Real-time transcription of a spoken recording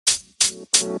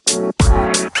Hello,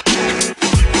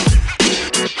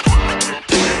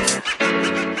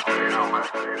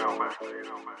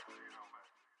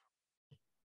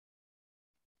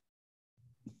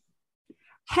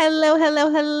 hello,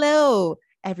 hello,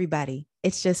 everybody.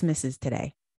 It's just Mrs.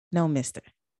 today. No, Mr.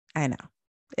 I know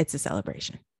it's a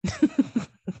celebration.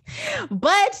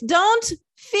 But don't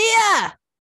fear.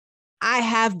 I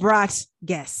have brought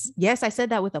guests. Yes, I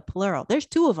said that with a plural. There's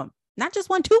two of them, not just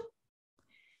one, two.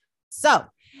 So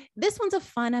this one's a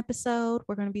fun episode.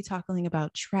 We're going to be talking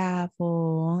about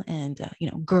travel and,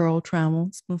 girl travel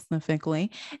specifically.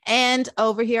 And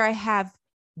over here I have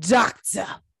Dr.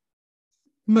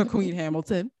 McQueen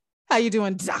Hamilton. How you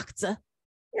doing, Doctor?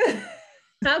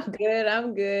 I'm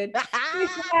good.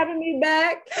 Thanks for having me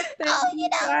back.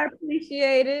 I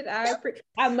appreciate it.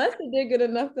 I must have did good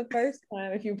enough the first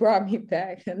time if you brought me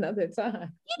back another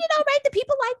time. You did all right. The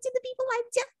people liked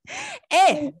you.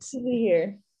 And to be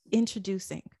here.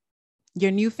 Introducing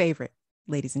your new favorite,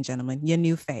 ladies and gentlemen, your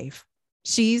new fave.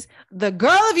 She's the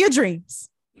girl of your dreams,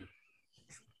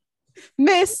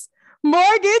 Miss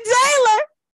Morgan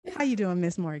Taylor. How you doing,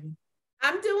 Miss Morgan?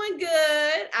 I'm doing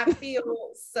good. I feel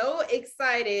so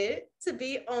excited to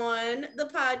be on the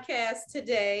podcast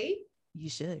today. You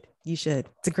should.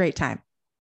 It's a great time.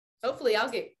 Hopefully I'll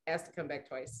get asked to come back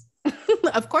twice.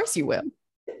 Of course you will.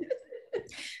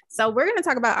 So we're going to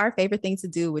talk about our favorite thing to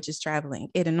do, which is traveling.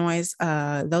 It annoys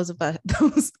those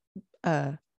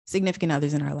significant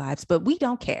others in our lives, but we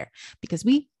don't care because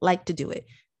we like to do it.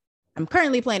 I'm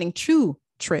currently planning 2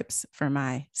 trips for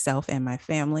myself and my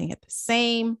family at the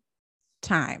same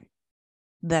time.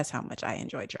 That's how much I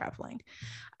enjoy traveling.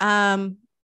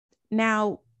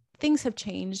 Now, things have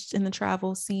changed in the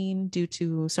travel scene due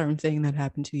to a certain thing that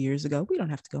happened 2 years ago. We don't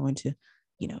have to go into,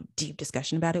 deep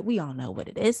discussion about it. We all know what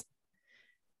it is.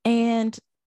 And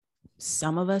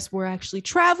some of us were actually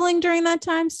traveling during that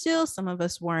time still. Some of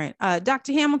us weren't.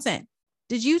 Dr. Hamilton,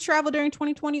 did you travel during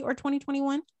 2020 or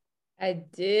 2021? I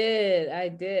did.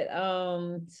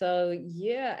 So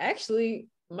yeah, actually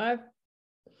my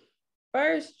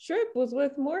first trip was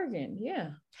with Morgan.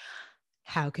 Yeah.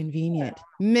 How convenient.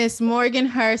 Miss Morgan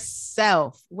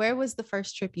herself. Where was the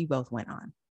first trip you both went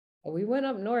on? We went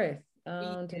up north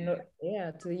to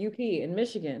the UP in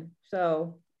Michigan.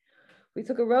 So we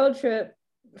took a road trip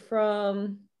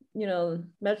from,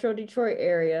 Metro Detroit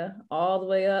area all the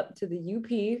way up to the UP,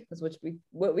 which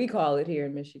what we call it here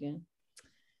in Michigan.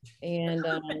 And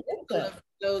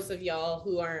those of y'all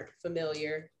who aren't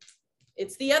familiar,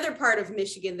 it's the other part of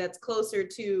Michigan that's closer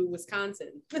to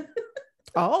Wisconsin.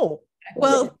 Oh,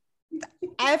 well,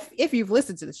 if you've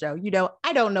listened to the show,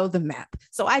 I don't know the map.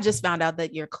 So I just found out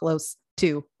that you're close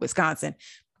to Wisconsin.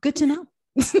 Good to know.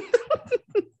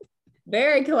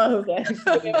 Very close,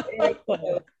 actually. Very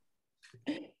close.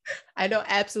 I know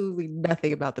absolutely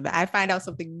nothing about the map. I find out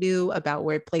something new about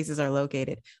where places are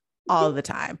located all the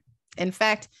time. In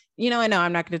fact, I know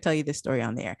I'm not going to tell you this story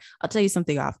on the air. I'll tell you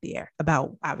something off the air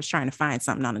about I was trying to find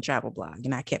something on a travel blog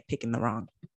and I kept picking the wrong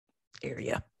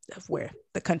area of where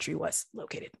the country was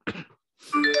located.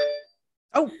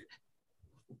 Oh,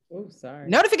 sorry.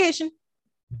 Notification.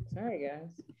 Sorry, guys.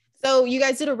 So you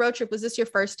guys did a road trip. Was this your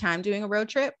first time doing a road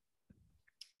trip?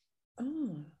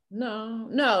 Oh, no.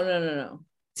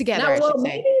 Together, now, I should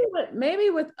say.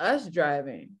 Maybe with us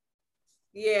driving.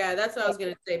 Yeah, that's what I was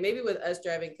going to say. Maybe with us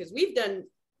driving, because we've done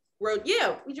road.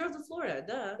 Yeah, we drove to Florida.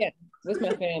 Duh. Yeah, with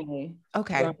my family.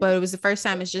 Okay, but it was the first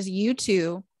time. It's just you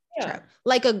two. Yeah.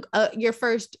 Like your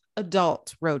first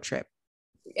adult road trip.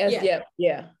 Yes,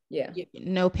 yeah.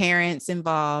 No parents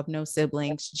involved, no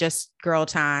siblings, just girl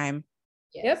time.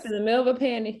 Yes. Yep, in the middle of a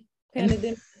pandemic.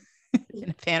 In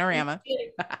a panorama.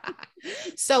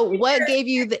 So what gave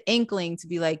you the inkling to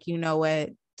be like, you know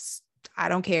what? I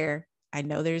don't care. I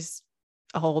know there's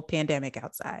a whole pandemic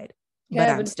outside, but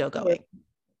I'm still going.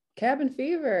 Cabin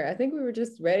fever. I think we were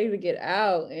just ready to get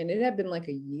out, and it had been like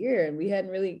a year and we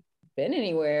hadn't really been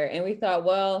anywhere. And we thought,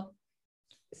 well,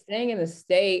 staying in the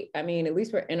state, I mean, at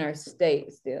least we're in our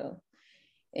state still.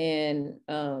 And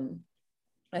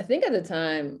I think at the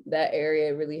time that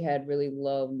area really had really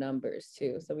low numbers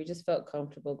too. So we just felt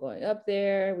comfortable going up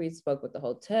there. We spoke with the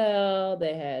hotel.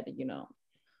 They had,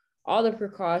 all the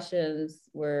precautions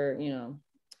were,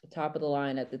 top of the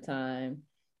line at the time.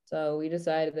 So we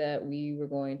decided that we were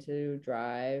going to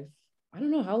drive. I don't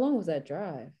know, how long was that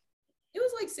drive? It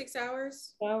was like 6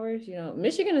 hours.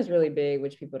 Michigan is really big,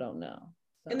 which people don't know.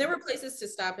 So. And there were places to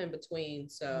stop in between.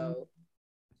 So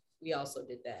we also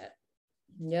did that.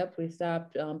 Yep, we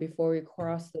stopped before we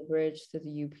crossed the bridge to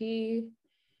the UP.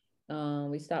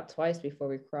 We stopped twice before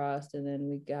we crossed, and then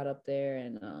we got up there.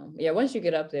 And once you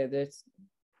get up there, there's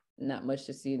not much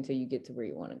to see until you get to where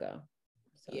you want to go.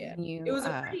 So. Yeah, You, it was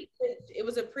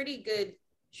a pretty good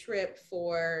trip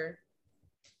for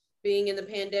being in the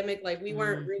pandemic. Like we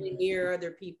weren't really near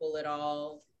other people at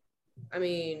all. I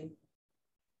mean,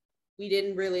 we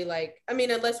didn't really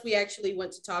unless we actually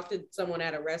went to talk to someone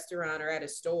at a restaurant or at a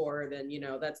store, then,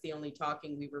 that's the only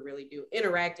talking we were really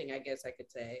interacting, I guess I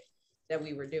could say, that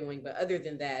we were doing. But other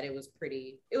than that, it was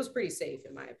pretty safe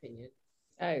in my opinion.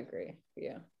 I agree.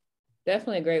 Yeah.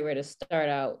 Definitely a great way to start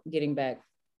out getting back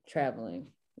traveling.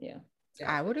 Yeah.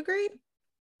 I would agree.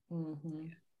 Mm-hmm.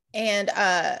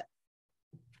 And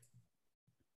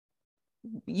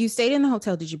you stayed in the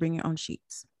hotel. Did you bring your own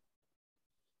sheets?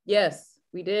 Yes,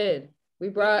 we did. We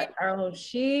brought our own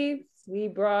sheets. We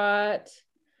brought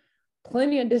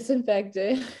plenty of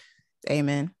disinfectant.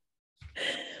 Amen.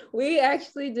 We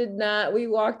actually did not. We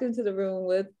walked into the room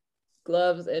with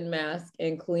gloves and mask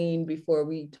and cleaned before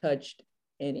we touched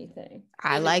anything.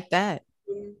 I like that.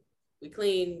 We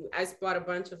cleaned. I bought a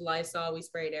bunch of Lysol. We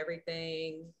sprayed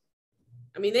everything.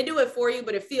 I mean, they do it for you,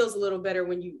 but it feels a little better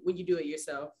when you do it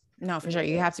yourself. No, for sure.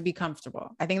 You have to be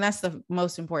comfortable. I think that's the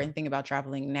most important thing about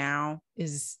traveling now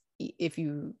is if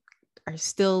you are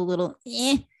still a little,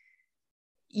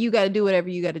 you got to do whatever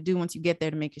you got to do once you get there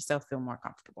to make yourself feel more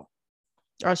comfortable,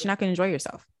 or else you're not going to enjoy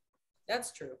yourself.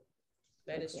 That's true.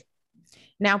 That is true.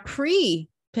 Now,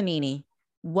 pre-Panini,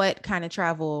 what kind of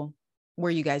travel were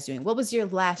you guys doing? What was your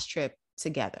last trip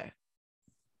together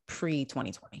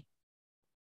pre-2020?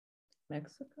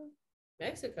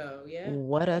 Mexico, yeah.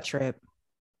 What a trip.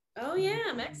 Oh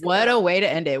yeah, Mexico. What a way to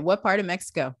end it. What part of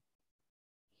Mexico?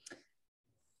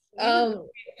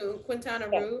 Quintana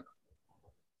Roo.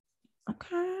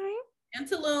 Okay. And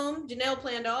Tulum. Janelle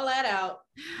planned all that out.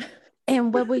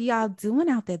 And what were y'all doing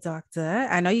out there, doctor?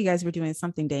 I know you guys were doing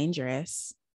something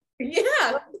dangerous.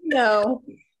 Yeah. No,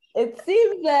 it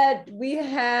seems that we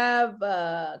have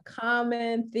a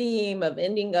common theme of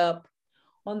ending up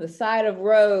on the side of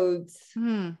roads,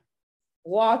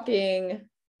 walking.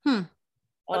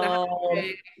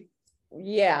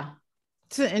 Yeah.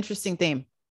 It's an interesting theme.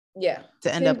 Yeah.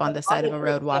 To end up on the side of a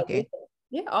road walking.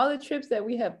 Yeah, all the trips that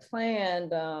we have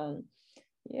planned.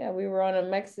 We were on a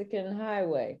Mexican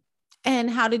highway.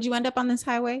 And how did you end up on this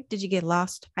highway? Did you get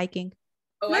lost hiking?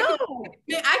 Oh, no.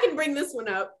 I can bring this one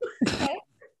up.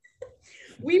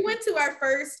 We went to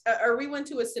we went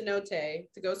to a cenote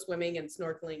to go swimming and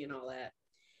snorkeling and all that.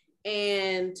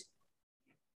 And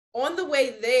on the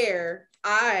way there,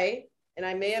 I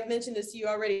may have mentioned this to you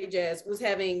already, Jazz, was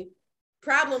having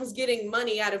problems getting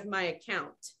money out of my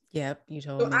account. Yep, you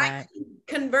told me that. I couldn't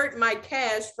convert my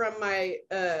cash from I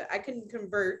couldn't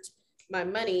convert my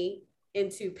money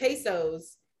into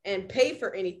pesos and pay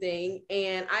for anything.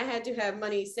 And I had to have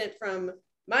money sent from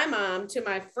my mom to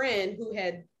my friend who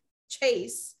had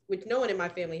Chase, which no one in my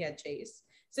family had Chase,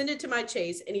 send it to my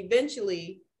Chase and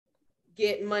eventually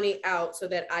get money out so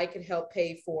that I could help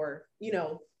pay for,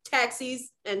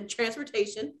 taxis and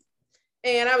transportation.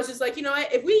 And I was just like,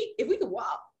 if we could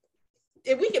walk,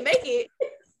 if we can make it,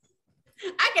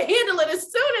 I can handle it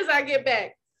as soon as I get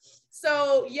back.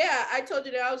 So yeah, I told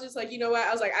you that I was just like,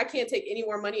 I was like, I can't take any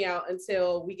more money out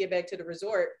until we get back to the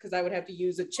resort because I would have to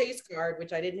use a Chase card,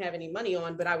 which I didn't have any money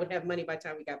on, but I would have money by the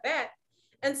time we got back.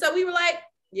 And so we were like,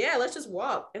 yeah, let's just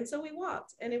walk. And so we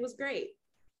walked and it was great.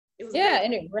 It was great.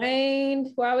 And it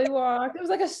rained while we walked. It was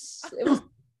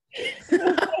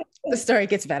the story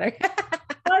gets better.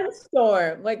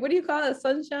 Storm. Like, what do you call it? A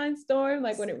sunshine storm?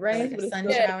 Like when it rains, like a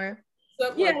sun shower.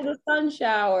 Yeah, it was a sun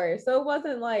shower. So it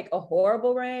wasn't like a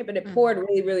horrible rain, but it poured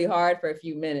really, really hard for a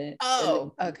few minutes.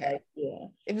 Oh, okay. Like, yeah.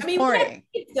 It was pouring.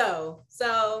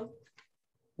 So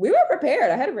we were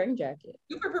prepared. I had a rain jacket.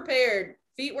 We were prepared.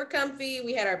 Feet were comfy.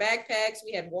 We had our backpacks.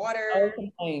 We had water. No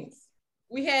complaints.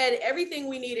 We had everything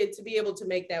we needed to be able to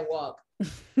make that walk.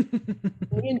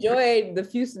 We enjoyed the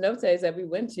few cenotes that we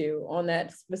went to on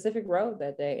that specific road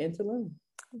that day in Tulum.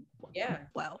 Yeah.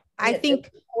 Well, I think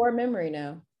it's a core memory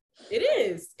now. It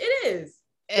is.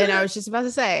 And I was just about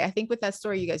to say, I think with that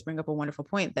story, you guys bring up a wonderful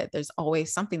point that there's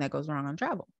always something that goes wrong on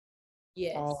travel.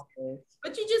 Yes. Always.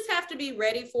 But you just have to be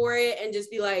ready for it and just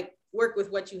be like, work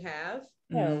with what you have.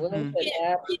 Yeah,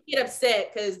 you get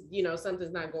upset because,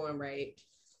 something's not going right.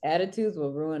 Attitudes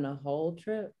will ruin a whole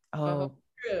trip. Oh,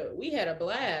 we had a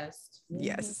blast.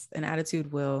 Yes, an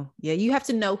attitude will. Yeah, you have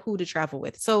to know who to travel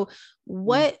with. So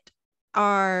what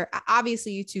are,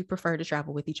 obviously you two prefer to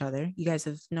travel with each other. You guys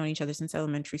have known each other since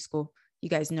elementary school. You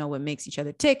guys know what makes each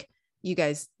other tick. You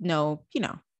guys know,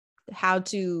 how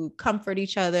to comfort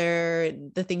each other,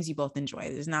 the things you both enjoy.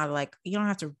 There's not like, you don't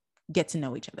have to get to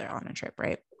know each other on a trip,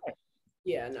 right?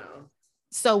 Yeah, no.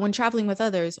 So when traveling with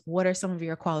others, what are some of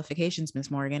your qualifications, Miss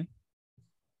Morgan?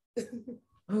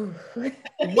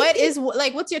 What is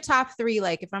like, what's your top 3?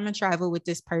 Like, if I'm gonna travel with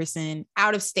this person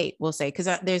out of state, we'll say, because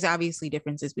there's obviously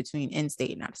differences between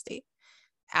in-state and out of state.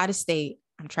 Out of state,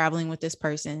 I'm traveling with this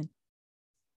person.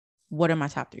 What are my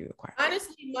top 3 requirements?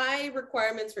 Honestly, my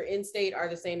requirements for in-state are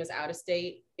the same as out of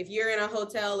state. If you're in a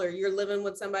hotel or you're living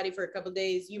with somebody for a couple of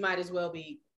days, you might as well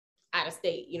be out of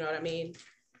state. You know what I mean?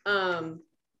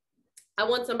 I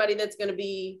want somebody that's going to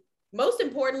be, most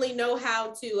importantly, know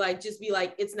how to like just be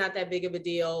like, it's not that big of a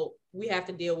deal. We have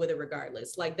to deal with it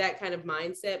regardless. Like that kind of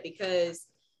mindset, because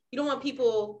you don't want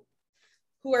people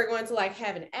who are going to like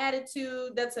have an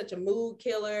attitude. That's such a mood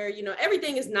killer. You know,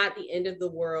 everything is not the end of the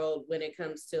world when it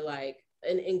comes to like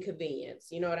an inconvenience.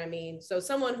 You know what I mean? So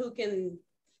someone who can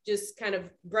just kind of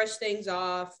brush things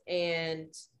off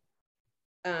and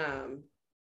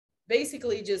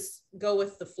basically just go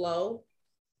with the flow,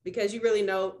 because you really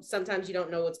know, sometimes you don't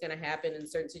know what's going to happen in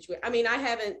certain situations. I mean, I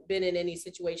haven't been in any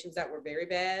situations that were very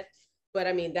bad, but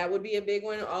I mean, that would be a big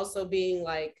one. Also being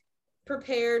like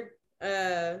prepared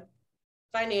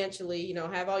financially, you know,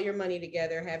 have all your money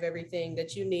together, have everything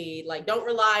that you need. Like, don't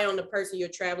rely on the person you're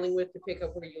traveling with to pick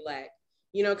up where you lack,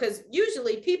 you know, because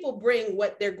usually people bring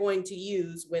what they're going to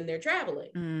use when they're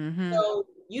traveling. Mm-hmm. So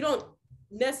you don't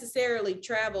necessarily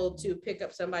travel to pick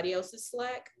up somebody else's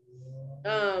slack.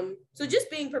 So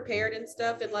just being prepared and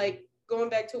stuff, and like going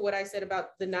back to what I said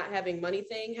about the not having money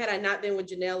thing, had I not been with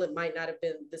Janelle, it might not have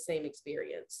been the same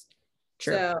experience.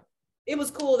 True. So it was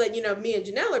cool that, you know, me and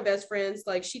Janelle are best friends.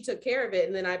 Like, she took care of it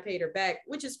and then I paid her back,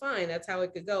 which is fine. That's how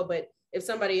it could go. But if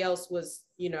somebody else was,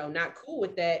 you know, not cool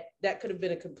with that, that could have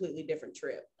been a completely different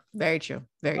trip. Very true.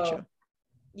 Very true.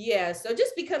 Yeah. So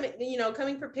just becoming, you know,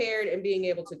 coming prepared and being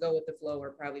able to go with the flow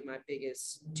are probably my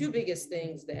two biggest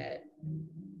things that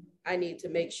I need to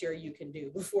make sure you can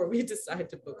do before we decide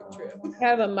to book a trip.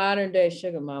 Have a modern day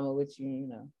sugar mama with you, you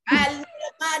know. I love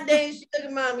my day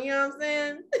sugar mama, you know what I'm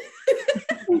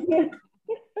saying?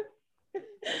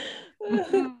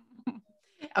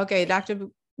 Okay, Dr.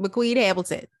 McQueen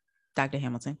Hamilton. Dr.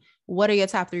 Hamilton, what are your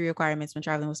top 3 requirements when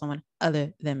traveling with someone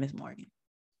other than Miss Morgan?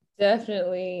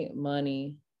 Definitely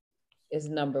money is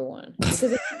number 1.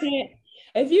 Because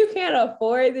if you can't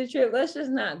afford the trip, let's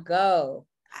just not go.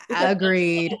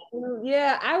 Agreed.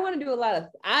 Yeah, I want to do a lot of,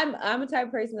 I'm a type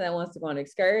of person that wants to go on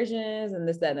excursions and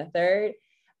this, that, and the third.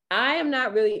 I am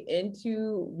not really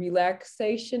into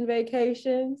relaxation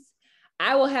vacations.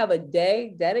 I will have a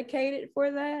day dedicated for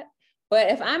that.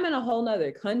 But if I'm in a whole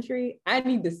nother country, I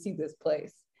need to see this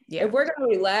place. Yeah. If we're going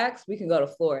to relax, we can go to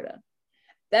Florida.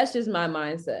 That's just my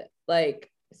mindset. Like,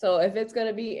 so if it's going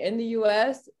to be in the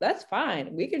US, that's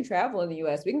fine. We can travel in the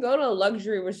US. We can go to a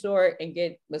luxury resort and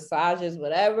get massages,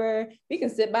 whatever. We can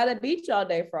sit by the beach all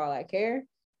day for all I care.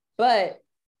 But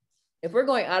if we're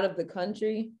going out of the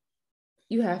country,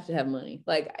 you have to have money.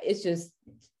 Like, it's just,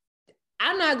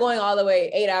 I'm not going all the way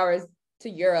 8 hours to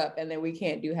Europe and then we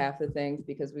can't do half the things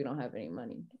because we don't have any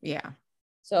money. Yeah.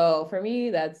 So for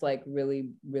me, that's like really,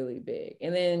 really big.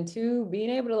 And then 2, being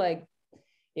able to like,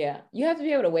 yeah, you have to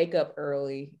be able to wake up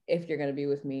early if you're going to be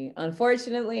with me.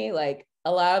 Unfortunately, like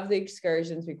a lot of the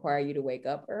excursions require you to wake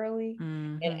up early.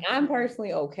 Mm-hmm. And I'm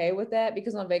personally okay with that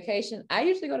because on vacation, I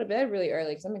usually go to bed really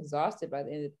early because I'm exhausted by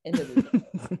the end of the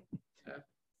day.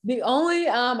 The only,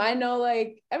 I know,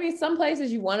 like, I mean, some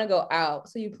places you want to go out,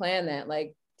 so you plan that.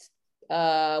 Like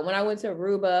when I went to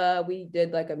Aruba, we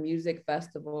did like a music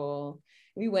festival.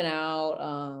 We went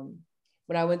out.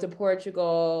 When I went to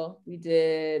Portugal, we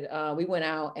went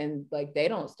out and like, they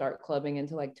don't start clubbing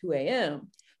until like 2 a.m.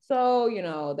 So, you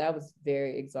know, that was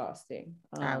very exhausting.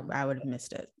 I would have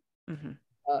missed it. Mm-hmm.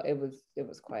 It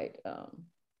was quite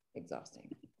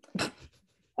exhausting.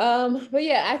 But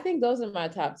yeah, I think those are my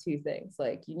top 2 things.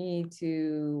 Like, you need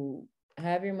to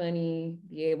have your money,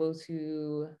 be able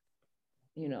to,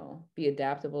 you know, be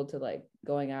adaptable to like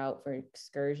going out for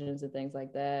excursions and things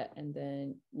like that. And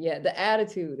then, yeah, the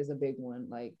attitude is a big one.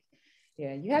 Like,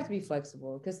 yeah, you have to be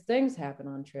flexible because things happen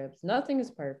on trips. Nothing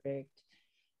is perfect.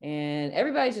 And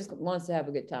everybody just wants to have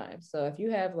a good time. So if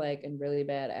you have like a really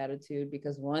bad attitude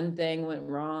because one thing went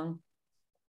wrong,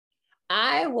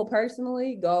 I will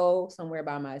personally go somewhere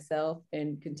by myself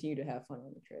and continue to have fun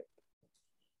on the trip.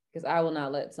 Because I will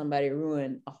not let somebody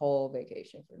ruin a whole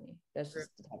vacation for me. That's just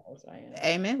the type of person I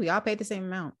am. Amen. We all paid the same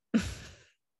amount.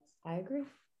 I agree.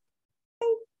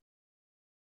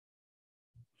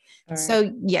 Right.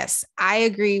 So yes, I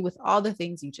agree with all the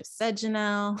things you just said,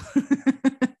 Janelle.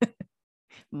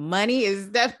 Money is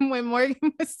definitely, when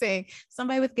Morgan was saying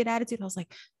somebody with good attitude, I was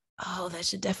like, oh, that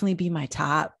should definitely be my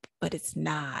top, but it's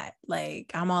not.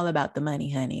 Like, I'm all about the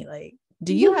money, honey. Like,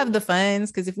 Do you have the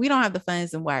funds? Because if we don't have the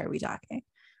funds, then why are we talking?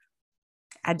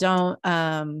 I don't.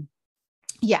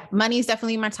 Yeah, money is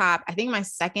definitely my top. I think my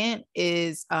second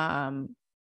is a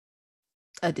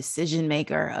decision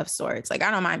maker of sorts. Like,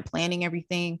 I don't mind planning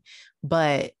everything,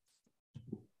 but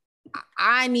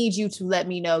I need you to let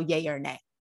me know yay or nay.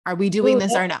 Are we doing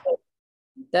this or no?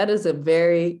 That is a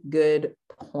very good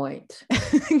point.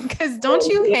 Because don't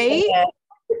you hate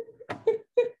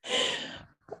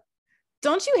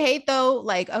though?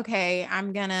 Like, okay,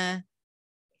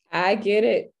 I get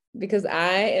it because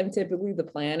I am typically the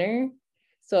planner.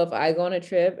 So if I go on a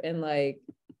trip and like,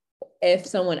 if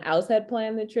someone else had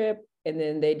planned the trip and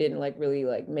then they didn't like really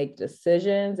like make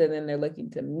decisions and then they're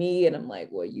looking to me and I'm like,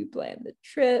 well, you planned the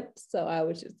trip. So I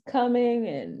was just coming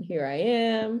and here I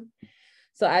am.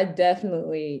 So I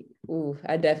definitely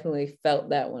felt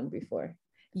that one before.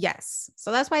 Yes.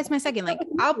 So that's why it's my second. Like,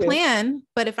 I'll plan,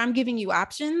 but if I'm giving you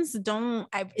options,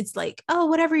 it's like, oh,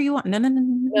 whatever you want.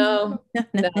 No.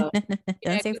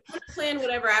 Don't say plan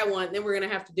whatever I want, then we're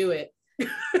gonna have to do it.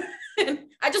 And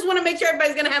I just want to make sure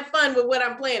everybody's gonna have fun with what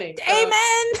I'm planning. So.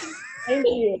 Amen. Thank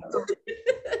you.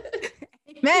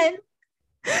 Amen.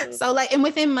 So like, and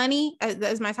within money,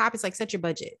 that's my top. It's like, set your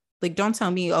budget. Like, don't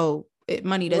tell me, oh,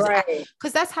 money doesn't,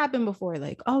 because that's happened before.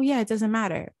 Like, oh yeah, it doesn't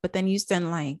matter. But then you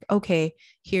spend like, okay,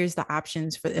 here's the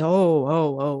options for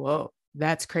oh,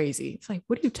 that's crazy. It's like,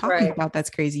 what are you talking about?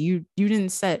 That's crazy. You didn't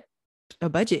set a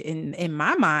budget. In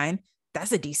my mind,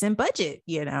 that's a decent budget,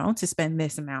 to spend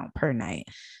this amount per night.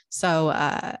 So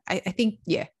I think,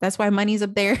 yeah, that's why money's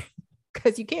up there,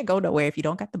 because you can't go nowhere if you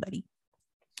don't got the money.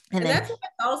 And that's why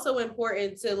it's also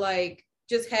important to like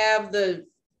just have the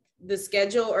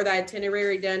schedule or the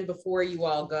itinerary done before you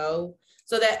all go,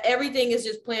 so that everything is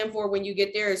just planned for when you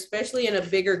get there, especially in a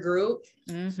bigger group.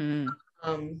 Mm-hmm.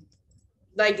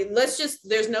 Like,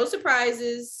 there's no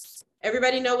surprises.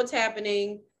 Everybody know what's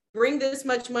happening. Bring this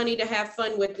much money to have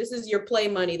fun with. This is your play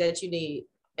money that you need.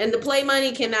 And the play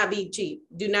money cannot be cheap.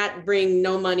 Do not bring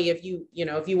no money if you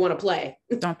want to play.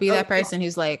 Don't be that person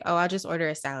who's like, oh, I'll just order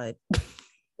a salad.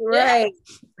 Right.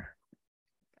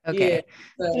 Okay.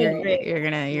 Yeah. You're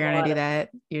gonna do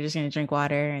that. You're just gonna drink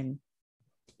water and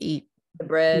eat the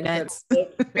bread. Nuts.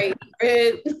 Bread.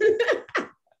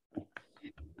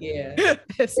 Yeah.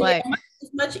 It's like,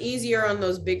 it's much easier on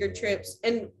those bigger trips.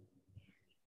 And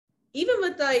even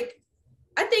with like,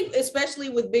 I think especially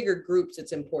with bigger groups,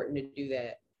 it's important to do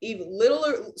that. Even little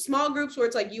or small groups where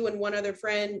it's like you and one other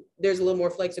friend, there's a little more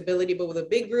flexibility. But with a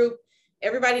big group,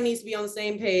 everybody needs to be on the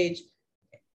same page.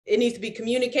 It needs to be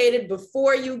communicated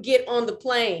before you get on the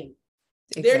plane.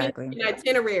 Exactly. There needs to be an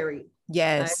itinerary.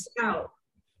 Yes.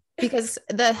 Because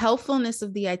the helpfulness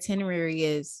of the itinerary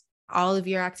is all of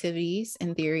your activities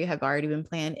in theory have already been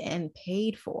planned and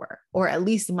paid for, or at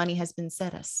least money has been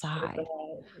set aside.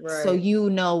 Right. So you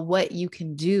know what you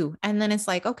can do. And then it's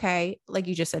like, okay, like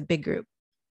you just said, big group.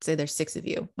 Say there's 6 of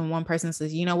you. And one person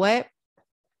says, you know what?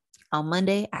 On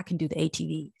Monday, I can do the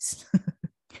ATVs.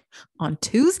 On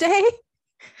Tuesday,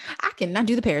 I cannot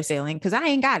do the parasailing because I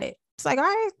ain't got it. It's like, all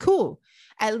right, cool.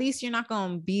 At least you're not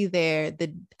going to be there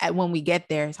when we get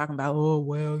there talking about, oh,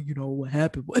 well, what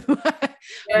happened.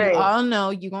 We all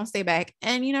know you're going to stay back,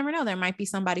 and you never know. There might be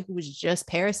somebody who was just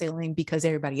parasailing because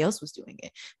everybody else was doing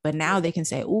it. But now they can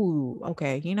say, ooh,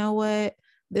 okay, you know what?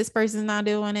 This person's not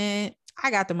doing it. I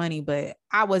got the money, but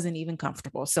I wasn't even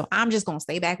comfortable. So I'm just going to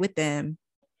stay back with them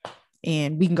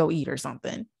and we can go eat or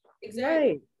something.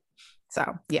 Exactly.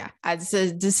 So yeah,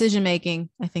 decision making,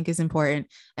 I think, is important.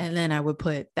 And then I would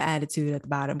put the attitude at the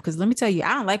bottom, because let me tell you,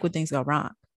 I don't like when things go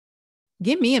wrong.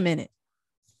 Give me a minute.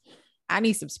 I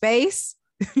need some space.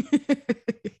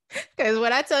 Because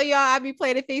when I tell y'all I be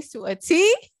playing things to a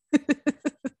T,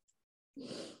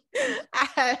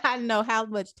 I know how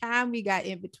much time we got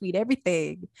in between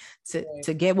everything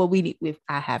to get what we need. If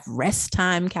I have rest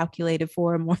time calculated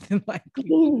for, more than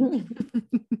likely.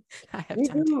 I have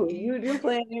time. You do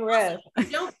plan your rest. If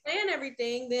you don't plan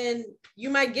everything, then you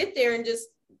might get there and just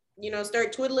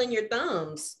start twiddling your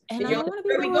thumbs. And I don't want to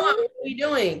be where we going? What are we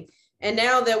doing? And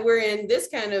now that we're in this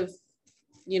kind of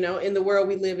in the world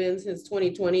we live in since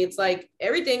 2020, it's like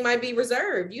everything might be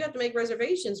reserved. You have to make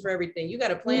reservations for everything. You got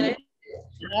to plan it.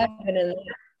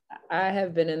 I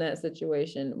have been in that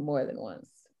situation more than once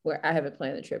where I haven't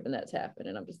planned the trip and that's happened.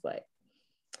 And I'm just like,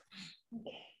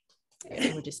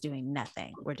 okay. We're just doing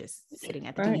nothing. We're just sitting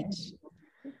at the beach.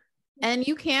 And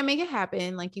you can make it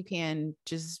happen. Like, you can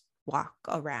just walk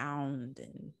around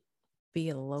and be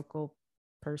a local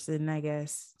person, I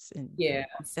guess.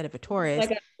 Instead of a tourist.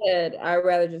 Like I said, I'd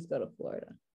rather just go to Florida.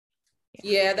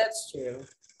 Yeah, that's true.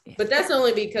 Yeah. But that's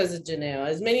only because of Janelle.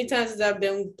 As many times as I've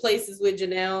been places with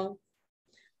Janelle,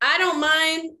 I don't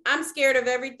mind. I'm scared of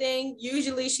everything.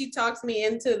 Usually she talks me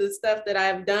into the stuff that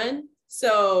I've done.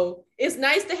 So it's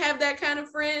nice to have that kind of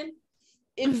friend.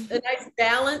 It's a nice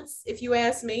balance, if you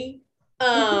ask me.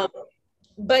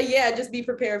 But yeah, just be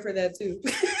prepared for that too.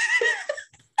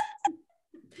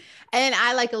 And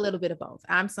I like a little bit of both.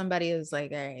 I'm somebody who's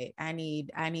like, all right, I need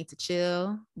to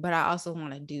chill, but I also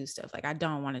want to do stuff. Like I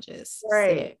don't want to just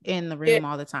sit in the room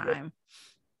all the time.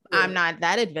 Yeah. I'm not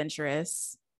that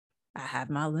adventurous. I have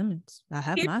my limits. I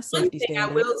have my safety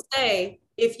standards. I will say,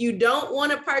 if you don't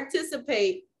want to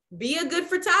participate, be a good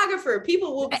photographer.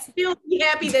 People will still be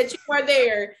happy that you are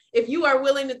there if you are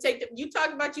willing to take them. You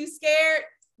talk about you scared,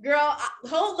 girl.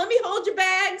 Let me hold your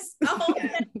bags. I'll hold your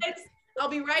bags. I'll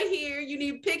be right here. You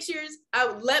need pictures.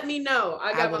 Let me know.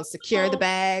 I will secure the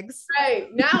bags. Right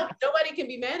now, nobody can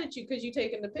be mad at you because you're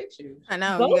taking the pictures. I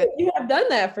know. You have done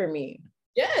that for me.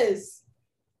 Yes,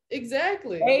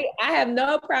 exactly. Hey, I have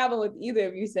no problem with either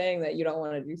of you saying that you don't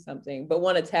want to do something, but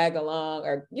want to tag along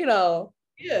or,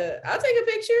 Yeah, I'll take a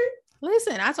picture.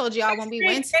 Listen, I told you I won't be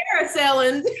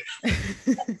parasailing.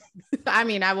 I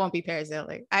mean, I won't be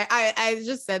parasailing. I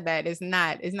just said that it's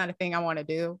not a thing I want to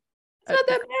do. It's not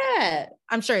that bad.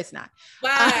 I'm sure it's not.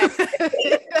 Bye.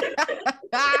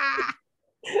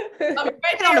 I'm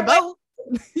right on the boat.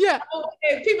 Yeah.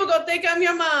 People gonna think I'm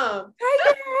your mom.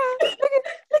 Hey, girl.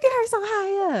 Look at her so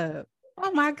high up.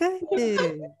 Oh my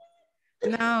goodness.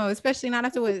 No, especially not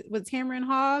after with Tamron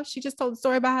Hall. She just told the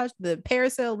story about how the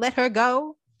parasail let her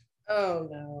go. Oh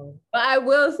no. But I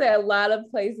will say a lot of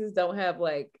places don't have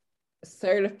like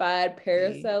certified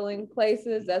parasailing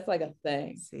places. That's like a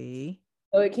thing. See.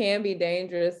 So it can be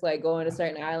dangerous, like going to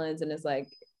certain islands, and it's like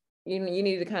you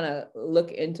need to kind of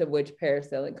look into which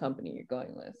parasailing company you're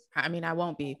going with. I mean, I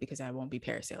won't be because I won't be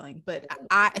parasailing, but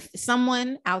if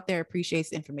someone out there appreciates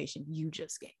the information you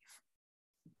just gave.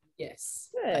 Yes.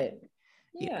 Good.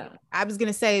 Yeah. I was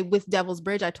gonna say with Devil's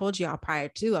Bridge, I told y'all prior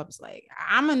to, I was like,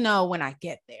 I'm gonna know when I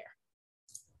get there.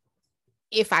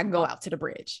 If I go out to the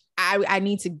bridge, I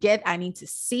need to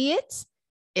see it.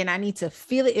 And I need to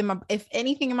feel it if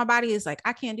anything in my body is like,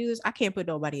 I can't do this. I can't put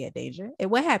nobody at danger.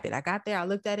 And what happened? I got there, I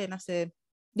looked at it and I said,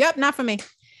 yep, not for me.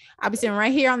 I'll be sitting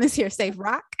right here on this here safe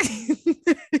rock.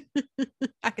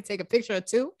 I could take a picture or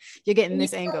two. You're getting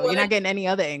this angle. You're not getting any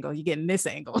other angle. You're getting this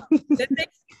angle. That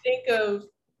makes me think of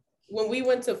when we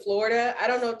went to Florida. I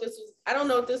don't think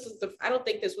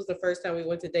this was the first time we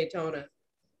went to Daytona,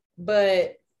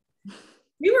 but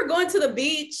we were going to the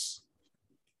beach.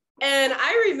 And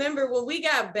I remember when we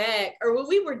got back or when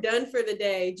we were done for the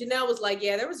day, Janelle was like,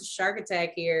 yeah, there was a shark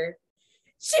attack here.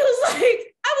 She was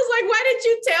like, I was like, why didn't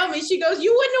you tell me? She goes,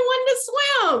 you wouldn't have wanted to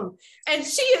swim. And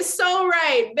she is so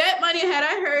right. Bet money, had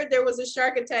I heard there was a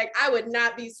shark attack, I would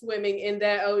not be swimming in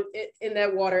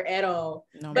that water at all.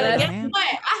 No, but guess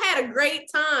what? I had a great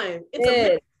time. It's a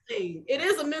mental thing. It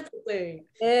is a mental thing.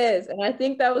 It is. And I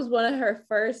think that was one of her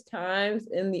first times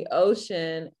in the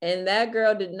ocean. And that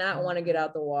girl did not want to get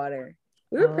out the water.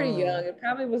 We were pretty young. It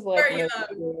probably was like,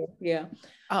 yeah.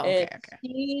 Oh, okay.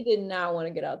 She did not want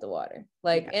to get out the water.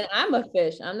 And I'm a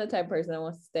fish. I'm the type of person that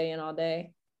wants to stay in all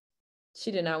day.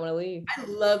 She did not want to leave. I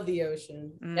love the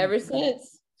ocean. Ever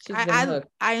since.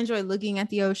 I enjoy looking at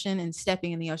the ocean and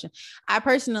stepping in the ocean. I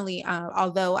personally,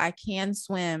 although I can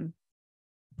swim,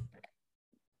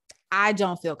 I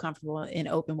don't feel comfortable in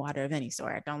open water of any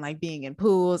sort. I don't like being in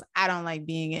pools. I don't like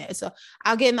being in. So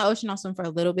I'll get in the ocean, I'll swim for a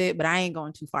little bit, but I ain't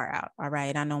going too far out. All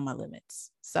right. I know my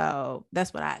limits. So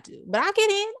that's what I do. But I get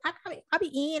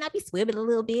in. I'll be swimming a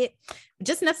little bit.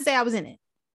 Just enough to say I was in it.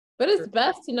 But it's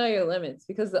best to know your limits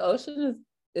because the ocean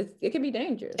it can be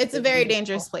dangerous. It's a very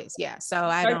dangerous place. Yeah. So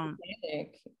I don't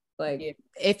panic.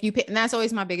 If you, and that's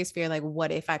always my biggest fear. Like,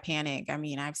 what if I panic? I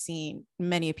mean, I've seen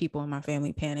many people in my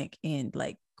family panic in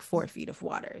 4 feet of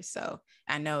water. So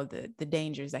I know the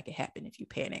dangers that could happen if you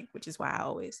panic, which is why I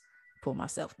always pull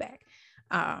myself back.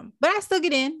 But I still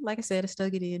get in, like I said, I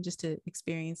still get in just to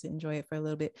experience and enjoy it for a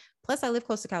little bit. Plus I live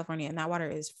close to California and that water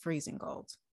is freezing cold.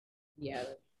 Yeah.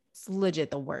 It's legit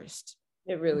the worst.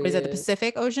 It really is. It the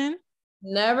Pacific Ocean?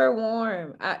 Never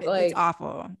warm. It's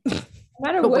awful.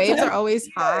 No the waves are always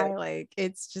high.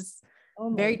 It's just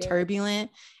very turbulent.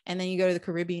 And then you go to the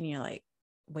Caribbean and you're like,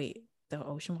 wait, the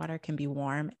ocean water can be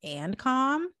warm and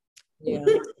calm. Yeah.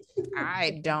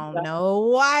 I don't know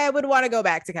why I would want to go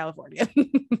back to California.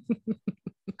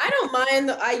 I don't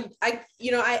mind.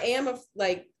 I am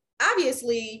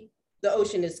obviously the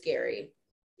ocean is scary.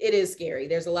 It is scary.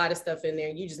 There's a lot of stuff in there.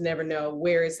 You just never know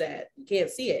where it's at. You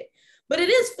can't see it, but it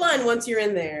is fun once you're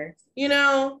in there.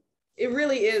 It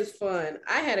really is fun.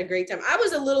 I had a great time. I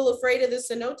was a little afraid of the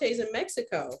cenotes in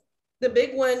Mexico. The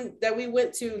big one that we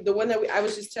went to, the one that I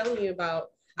was just telling you about.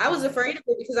 I was afraid of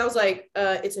it because I was like,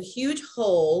 it's a huge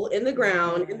hole in the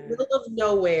ground in the middle of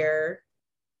nowhere.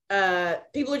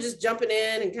 People are just jumping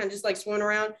in and kind of just like swimming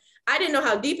around. I didn't know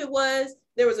how deep it was.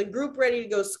 There was a group ready to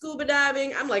go scuba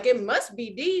diving. I'm like, it must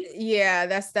be deep. Yeah,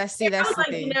 that's I was like,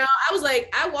 thing. I was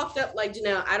like, I walked up like,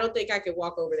 Janelle, I don't think I could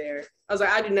walk over there. I was like,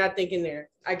 I do not think in there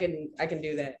I can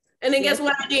do that. And then guess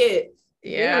what I did?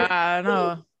 Yeah, I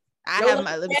know. I have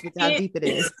my limits with how deep it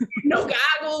is. No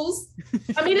goggles.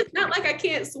 I mean, it's not like I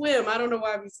can't swim. I don't know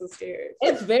why I'm so scared.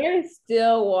 It's very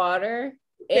still water,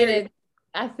 and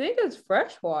I think it's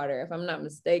fresh water, if I'm not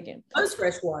mistaken. Oh, it's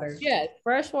fresh water. Yeah, it's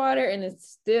fresh water and it's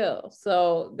still.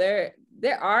 So there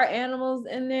are animals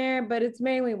in there, but it's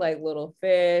mainly like little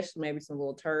fish, maybe some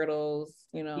little turtles,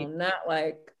 not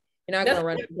like you're not gonna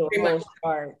run into a whole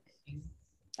shark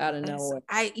out of nowhere.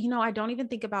 I don't even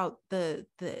think about the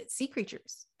sea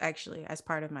creatures actually as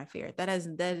part of my fear. That is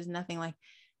nothing like.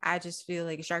 I just feel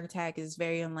like a shark attack is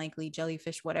very unlikely,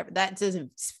 jellyfish, whatever. That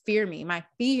doesn't fear me. My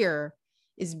fear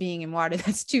is being in water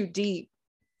that's too deep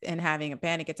and having a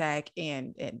panic attack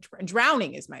and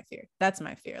drowning is my fear. That's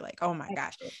my fear. Like, oh my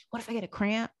gosh, what if I get a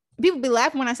cramp? People be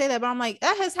laughing when I say that, but I'm like,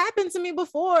 that has happened to me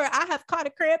before. I have caught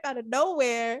a cramp out of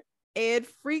nowhere and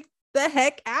freaked the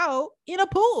heck out in a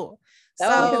pool.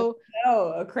 So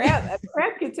a cramp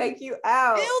can take you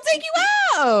out. It'll take you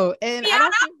out. And I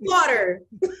don't water.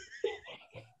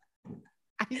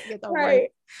 I used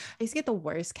to get the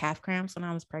worst calf cramps when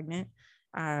I was pregnant.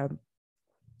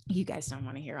 You guys don't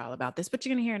want to hear all about this, but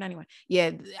you're gonna hear it anyway.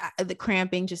 Yeah, the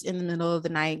cramping just in the middle of the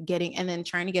night, and then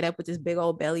trying to get up with this big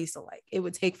old belly. So like it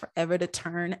would take forever to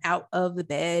turn out of the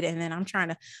bed, and then I'm trying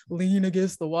to lean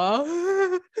against the wall.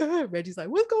 Reggie's like,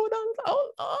 "What's going on?"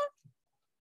 Oh,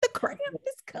 the cramp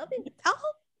is coming.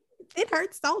 Oh, it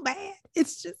hurts so bad.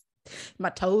 It's just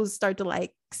my toes start to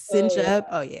like cinch up.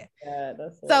 Oh yeah.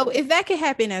 So if that could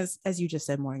happen, as you just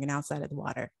said, Morgan, outside of the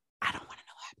water, I don't want to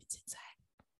know what happens inside.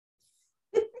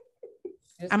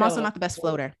 I'm also not the best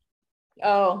floater.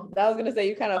 Oh, I was gonna say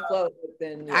you kind of float, but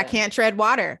then I can't tread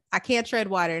water.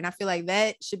 And I feel like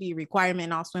that should be a requirement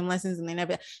in all swim lessons. And they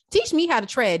never teach me how to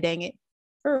tread. Dang it!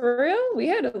 For real, we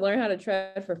had to learn how to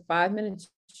tread for 5 minutes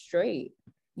straight.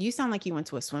 You sound like you went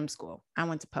to a swim school. I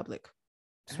went to public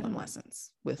swim lessons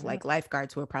with like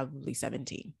lifeguards who are probably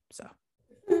 17. So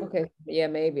okay, yeah,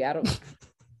 maybe I don't.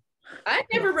 I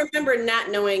never remember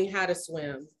not knowing how to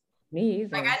swim. Me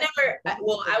either. Like I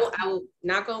will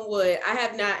knock on wood. I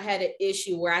have not had an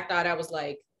issue where I thought I was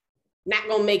like not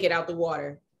gonna make it out the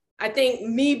water. I think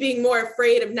me being more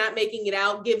afraid of not making it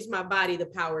out gives my body the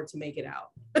power to make it out.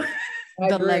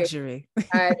 The luxury.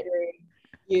 I agree.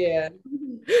 Yeah.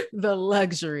 The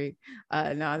luxury.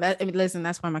 Listen,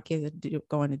 that's why my kids are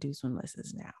going to do swim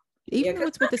lessons now. Even though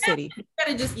it's with the city. You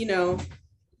gotta just,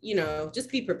 just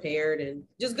be prepared and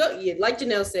just go. Yeah, like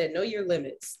Janelle said, know your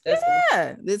limits.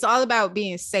 It's all about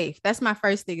being safe. That's my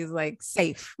first thing, is like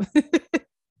safe.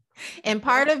 And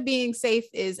part of being safe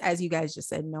is, as you guys just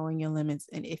said, knowing your limits.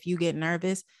 And if you get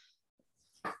nervous,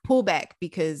 pull back,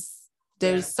 because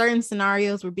there's certain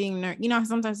scenarios where being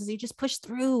sometimes you just push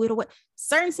through.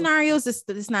 Certain scenarios,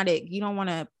 it's not it. You don't want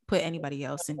to put anybody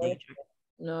else in danger.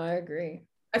 No, I agree.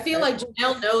 I feel like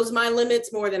Janelle knows my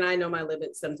limits more than I know my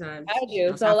limits sometimes. I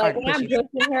do. So like when I'm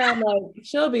pushing her, I'm like,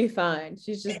 she'll be fine.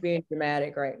 She's just being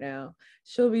dramatic right now.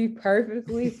 She'll be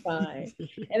perfectly fine.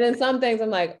 And then some things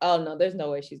I'm like, oh no, there's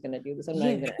no way she's gonna do this. I'm not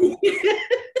even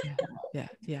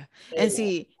Yeah.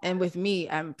 And with me,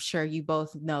 I'm sure you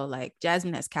both know, like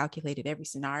Jasmine has calculated every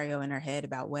scenario in her head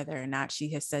about whether or not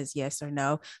she says yes or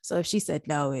no. So if she said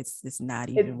no, it's not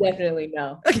even. It's definitely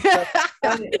no.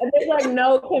 There's like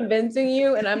no convincing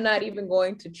you, and I'm not even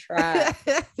going to try.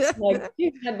 Like,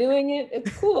 she's not doing it.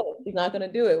 It's cool. She's not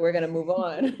gonna do it. We're gonna move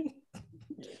on.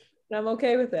 And I'm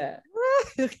okay with that.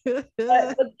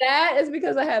 but that is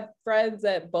because I have friends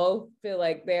that both feel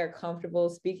like they're comfortable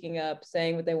speaking up,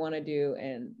 saying what they want to do,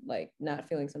 and like not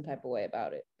feeling some type of way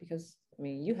about it. Because I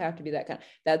mean, you have to be that kind.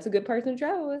 That's a good person to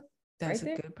travel with. That's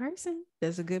a good person.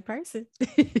 That's a good person.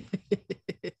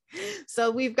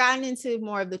 So we've gotten into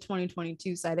more of the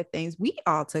 2022 side of things. We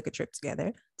all took a trip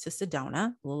together to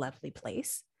Sedona, lovely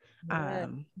place. Yeah.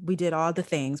 We did all the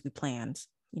things we planned.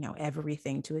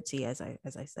 Everything to a T. As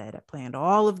I said, I planned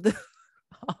all of the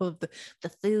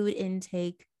food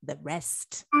intake, the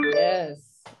rest,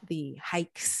 the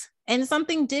hikes, and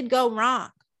something did go wrong.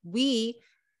 We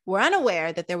were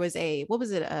unaware that there was a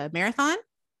marathon.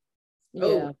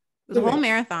 Yeah, it was a whole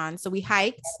marathon. So we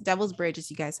hiked Devil's Bridge,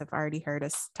 as you guys have already heard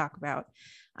us talk about.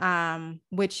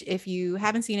 Which, if you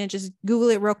haven't seen it, just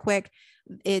Google it real quick.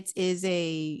 It is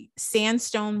a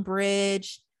sandstone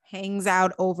bridge, hangs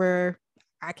out over.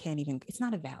 It's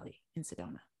not a valley in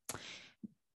Sedona.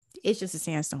 It's just a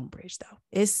sandstone bridge though.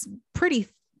 It's pretty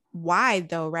wide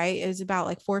though, right? It's about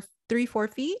like 4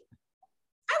 feet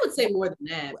I would say more than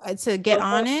that. to get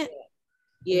on it.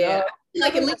 Yeah. No,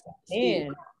 Like at least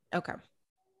 10. Okay.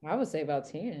 I would say about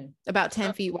 10. About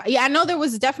 10 feet wide. Yeah, I know there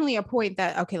was definitely a point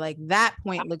that, okay, like that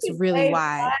point looks really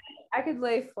wide. I could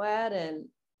lay flat and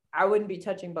I wouldn't be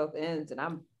touching both ends. And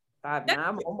I'm 5'9".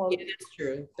 I'm almost. Yeah, that's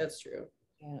true. That's true.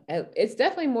 Yeah, it's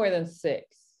definitely more than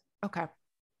 6. Okay.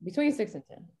 Between 6 and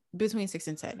 10. Between 6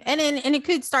 and 10. And it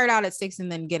could start out at 6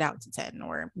 and then get out to 10,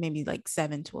 or maybe like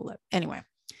 7 to 11. Anyway.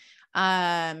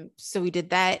 So we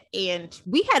did that and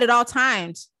we had it all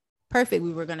timed perfect.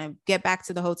 We were going to get back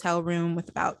to the hotel room with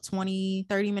about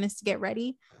 20-30 minutes to get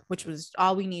ready, which was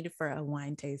all we needed for a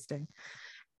wine tasting.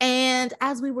 And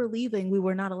as we were leaving, we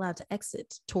were not allowed to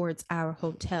exit towards our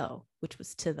hotel, which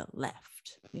was to the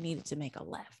left. We needed to make a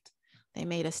left. They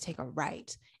made us take a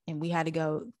right, and we had to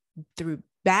go through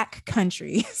back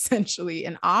country, essentially,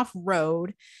 and off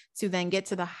road to then get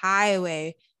to the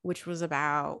highway, which was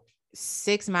about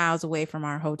 6 miles away from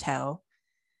our hotel.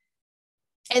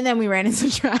 And then we ran into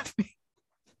traffic.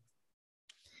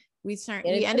 We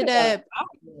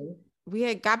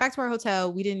had got back to our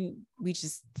hotel. We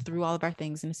just threw all of our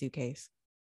things in a suitcase.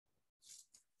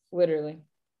 Literally.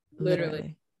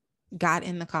 Got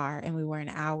in the car and we were an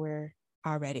hour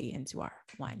already into our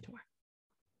wine tour.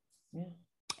 Yeah.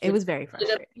 It was very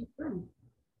frustrating.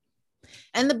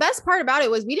 And the best part about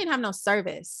it was we didn't have no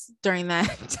service during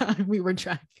that time we were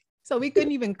driving. So we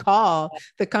couldn't even call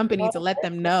the company to let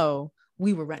them know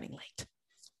we were running late.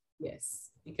 Yes,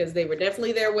 because they were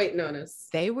definitely there waiting on us.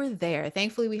 They were there.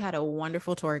 Thankfully, we had a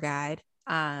wonderful tour guide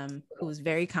who was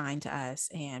very kind to us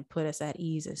and put us at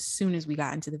ease as soon as we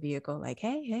got into the vehicle. Like,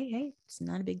 hey, it's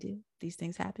not a big deal. These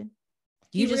things happen.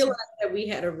 You just realized that we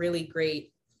had a really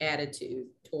great attitude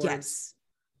towards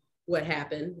what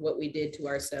happened, what we did to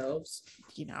ourselves.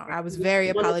 You know, I was very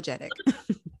apologetic.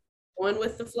 One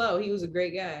with the flow. He was a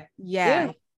great guy.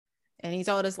 Yeah. And he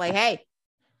told us like, hey,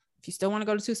 if you still want to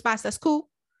go to 2 spots, that's cool.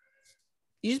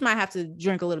 You just might have to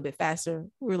drink a little bit faster.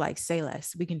 We were like, say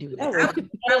less. We can do that.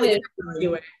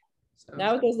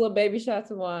 Now with those little baby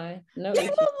shots of wine. No, little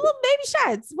baby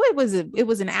shots. What was it? It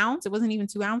was an ounce. It wasn't even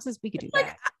 2 ounces. We could do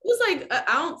that. It was like an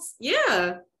ounce.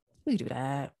 Yeah. We could do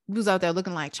that. We was out there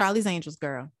looking like Charlie's Angels,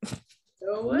 girl.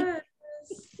 So what?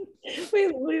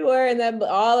 we were in that,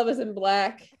 all of us in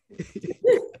black.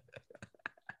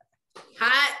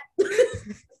 Hot.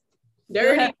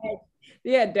 Dirty.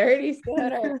 Yeah, dirty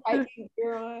sweater.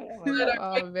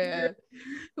 Oh man.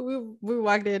 We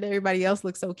walked in, everybody else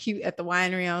looked so cute at the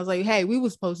winery. I was like, hey, we were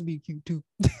supposed to be cute too.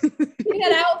 We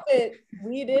had outfits.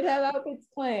 We did have outfits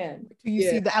planned. You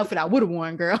see the outfit I would have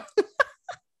worn, girl.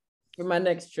 For my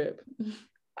next trip.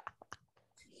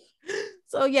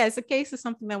 So yeah, it's a case of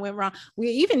something that went wrong. We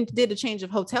even did a change of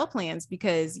hotel plans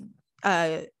because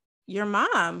your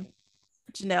mom,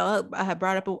 Janelle, had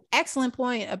brought up an excellent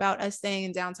point about us staying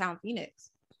in downtown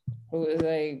Phoenix. It was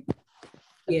like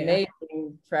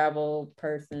amazing travel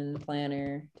person,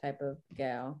 planner type of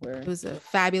gal. It was a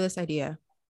fabulous idea.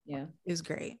 Yeah, it was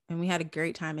great, and we had a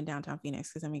great time in downtown Phoenix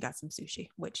because then we got some sushi,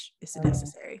 which is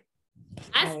necessary.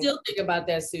 I still think about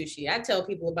that sushi. I tell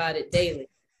people about it daily.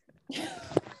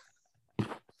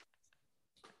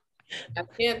 I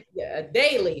can't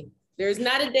daily. There's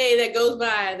not a day that goes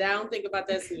by that I don't think about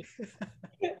that sushi.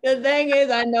 The thing is,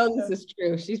 I know this is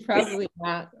true. She's probably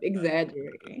not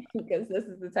exaggerating because this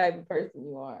is the type of person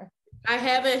you are. I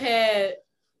haven't had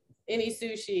any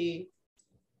sushi.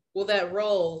 Well, that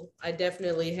roll, I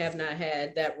definitely have not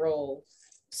had that roll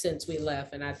since we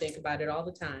left, and I think about it all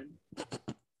the time.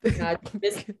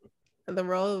 The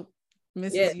roll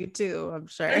misses you too, I'm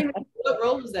sure. What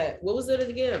roll was that? What was it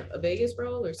again? A Vegas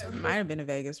roll or something? It might have been a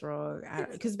Vegas roll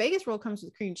because Vegas roll comes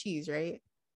with cream cheese, right?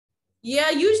 Yeah,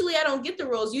 usually I don't get the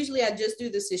rolls. Usually I just do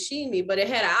the sashimi, but it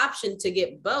had an option to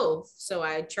get both, so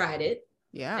I tried it.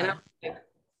 Yeah. And I'm like,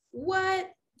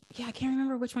 what? Yeah, I can't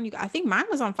remember which one you got. I think mine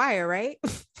was on fire, right?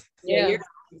 Yeah, yours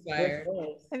was on fire.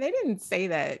 And they didn't say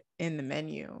that in the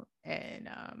menu. And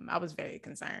I was very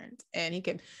concerned. And he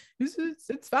kept,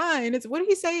 it's fine. It's, what did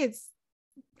he say? It's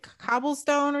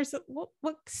cobblestone or so,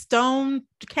 what stone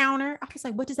counter? I was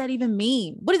like, what does that even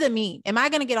mean? What does it mean? Am I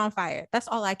going to get on fire? That's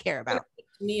all I care about.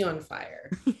 Me on fire.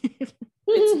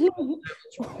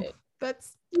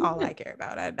 That's all I care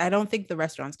about. I don't think the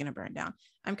restaurant's going to burn down.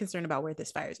 I'm concerned about where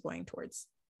this fire is going towards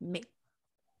me.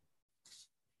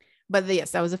 But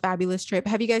yes, that was a fabulous trip.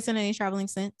 Have you guys done any traveling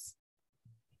since?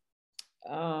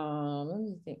 Let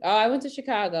me think. Oh, I went to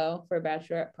Chicago for a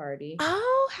bachelorette party.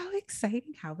 Oh, how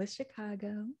exciting. How was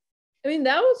Chicago? I mean,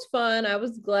 that was fun. I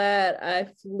was glad I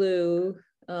flew.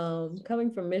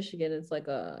 Coming from Michigan, it's like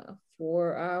a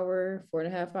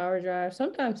 4.5 hour drive,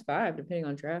 sometimes 5, depending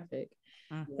on traffic.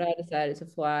 But I decided to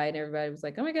fly, and everybody was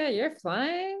like, "Oh my God, you're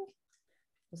flying?"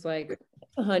 It's like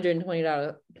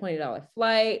 $120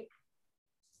 flight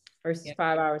versus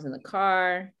 5 hours in the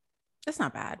car. That's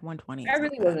not bad. 120. I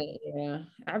really wasn't. Yeah,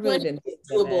 I really didn't.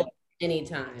 Doable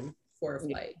anytime for a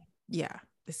flight. Yeah,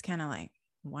 it's kind of like,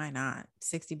 why not?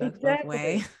 $60 both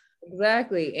way.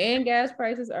 Exactly, and gas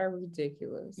prices are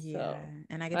ridiculous. Yeah, so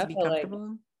and I get to be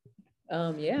comfortable.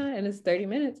 Yeah, and it's 30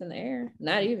 minutes in the air.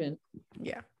 Not even.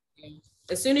 Yeah.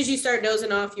 As soon as you start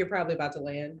dozing off, you're probably about to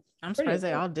land. I'm surprised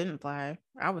they all didn't fly.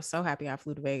 I was so happy I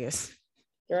flew to Vegas.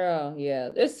 Girl, yeah,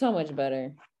 it's so much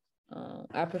better.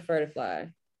 I prefer to fly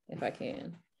if I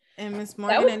can. And Miss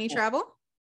Morgan, any travel?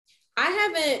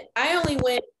 I only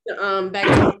went back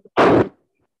to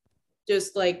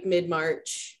just like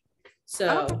mid-March.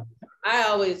 So I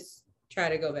always try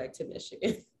to go back to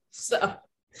Michigan. So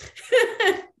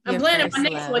I'm planning my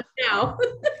next one now.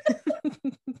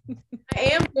 I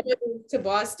am going to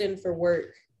Boston for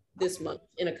work this month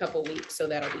in a couple weeks, so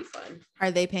that'll be fun.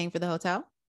 Are they paying for the hotel?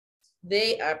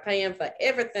 They are paying for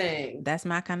everything. That's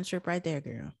my kind of trip right there,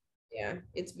 girl. Yeah,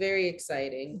 it's very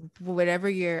exciting. Whatever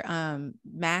your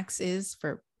max is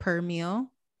for per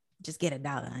meal, just get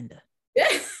 $1 under.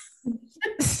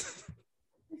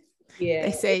 Yeah.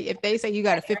 If they say you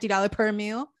got a $50 per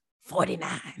meal,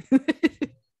 $49.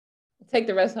 Take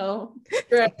the rest home.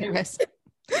 Take the rest.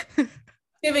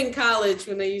 Given college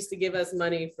when they used to give us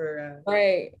money for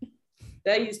right.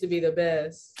 That used to be the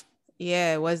best.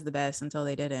 Yeah, it was the best until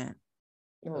they didn't.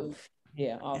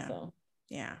 Yeah, also.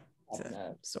 Yeah. It's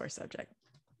a sore subject.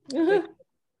 So,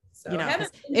 you know,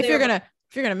 if you're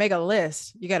gonna make a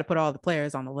list, you got to put all the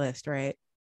players on the list, right?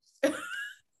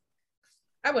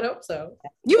 I would hope so.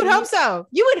 You would hope so.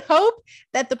 You would hope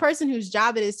that the person whose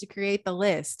job it is to create the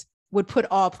list would put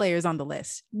all players on the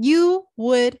list. You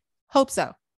would hope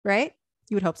so, right?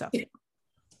 You would hope so. I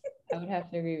would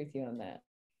have to agree with you on that.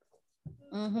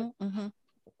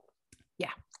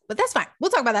 Yeah, but that's fine. We'll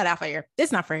talk about that after here.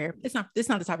 It's not for here. It's not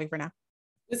the topic for now.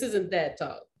 This isn't that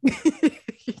talk.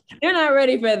 You're not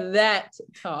ready for that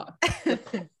talk.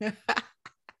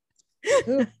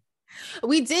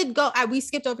 We did go. We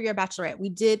skipped over your bachelorette. We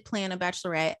did plan a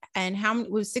bachelorette, and how many?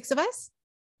 Was 6 of us?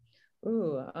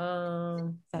 Ooh,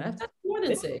 that's more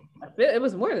than 6. It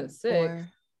was more than 6.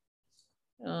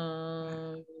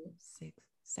 6,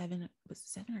 7. Was it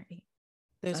 7 or 8?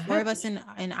 There's 4 of us in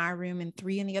our room and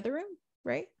 3 in the other room,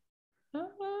 right?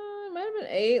 It might have been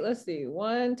 8. Let's see.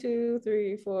 1, 2,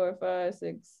 3, 4, 5,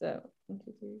 6, 7. 1,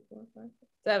 2, 3, 4, 5,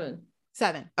 6, 7.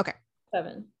 7. Okay.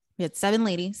 7. We had 7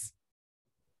 ladies.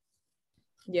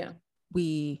 Yeah.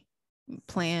 We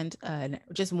planned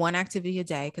just one activity a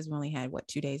day because we only had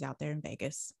 2 days out there in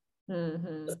Vegas.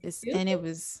 And it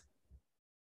was.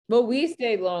 Well, we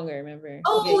stayed longer, remember?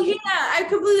 Oh yeah, I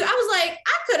was like,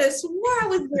 I could have swore I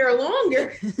was there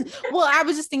longer. Well, I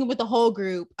was just thinking with the whole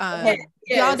group. Yes.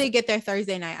 Y'all did get there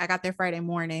Thursday night. I got there Friday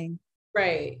morning.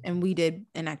 Right. And we did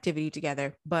an activity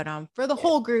together. But for the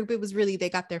whole group, it was really they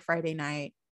got there Friday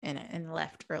night and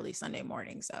left early Sunday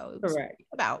morning. So it was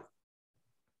about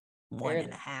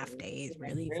 1.5 days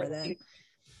really for them.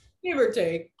 Give or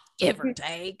take. Give or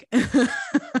take.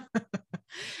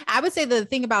 I would say the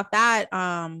thing about that,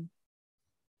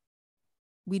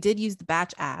 we did use the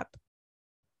Batch app.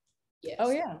 Yes.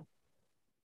 Oh yeah.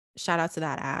 Shout out to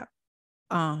that app.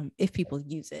 If people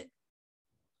use it.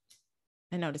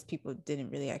 I noticed people didn't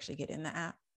really actually get in the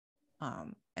app.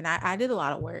 And I did a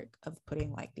lot of work of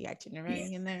putting like the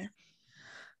itinerary in there.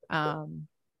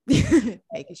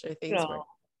 Making sure things were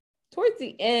towards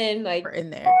the end, like in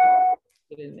there.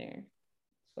 Get in there.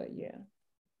 But yeah.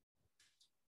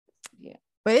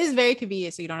 But it is very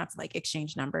convenient, so you don't have to like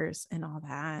exchange numbers and all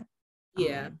that.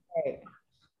 Yeah.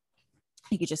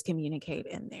 You could just communicate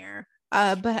in there.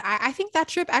 But I think that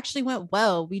trip actually went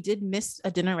well. We did miss a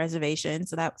dinner reservation,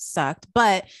 so that sucked,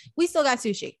 but we still got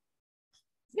sushi.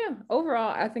 Yeah,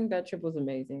 overall, I think that trip was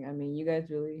amazing. I mean, you guys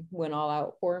really went all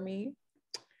out for me.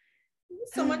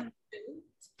 So much.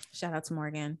 Shout out to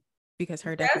Morgan because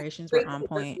her decorations were on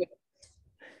point.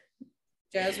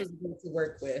 Jazz was good to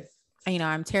work with. You know,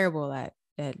 I'm terrible at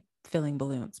filling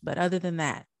balloons, but other than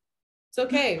that, it's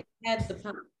okay. We had the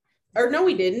pump, or no,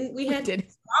 we didn't. We had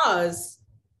straws.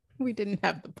 We didn't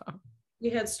have the pump. We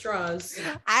had straws.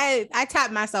 I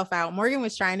tapped myself out. Morgan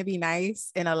was trying to be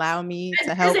nice and allow me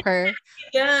to help her.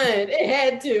 It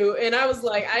had to, and I was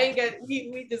like, I ain't got.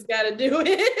 We just got to do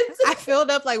it. I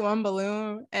filled up like one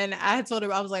balloon, and I told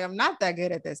her I was like, I'm not that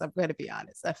good at this. I'm going to be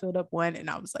honest. I filled up one, and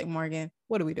I was like, Morgan,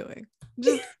 what are we doing?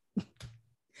 Just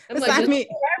I'm assign like, just me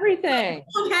Everything.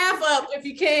 half up if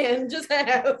you can, just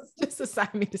half. just assign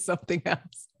me to something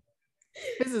else.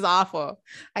 This is awful.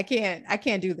 I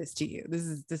can't do this to you. This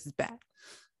is bad.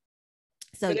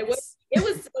 So But yes. it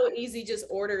was so easy just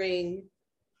ordering,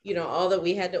 all that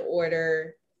we had to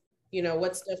order,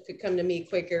 what stuff could come to me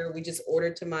quicker. We just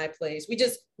ordered to my place. We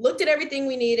just looked at everything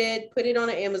we needed, put it on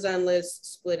an Amazon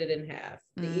list, split it in half.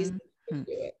 The easiest way to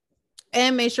do it.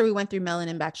 And made sure we went through Melon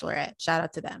and Bachelorette. Shout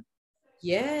out to them.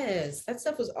 Yes, that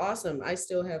stuff was awesome. I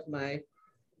still have my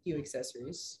few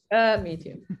accessories. Me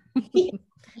too.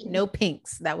 No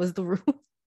pinks. That was the rule.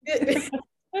 It's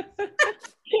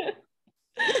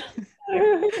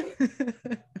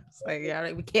like,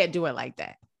 yeah, we can't do it like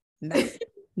that.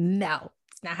 No,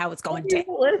 it's not how it's going down.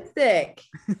 Realistic.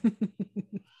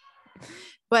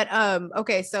 But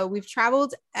okay, so we've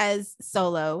traveled as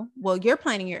solo. Well, you're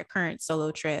planning your current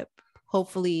solo trip.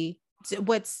 Hopefully,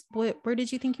 where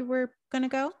did you think you were gonna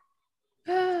go?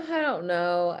 I don't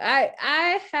know.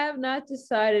 I have not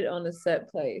decided on a set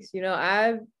place.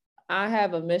 I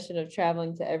have a mission of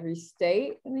traveling to every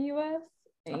state in the US,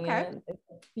 and a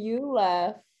few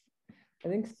left. I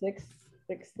think six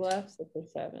left, 6 or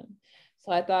 7.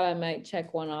 So I thought I might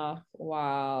check one off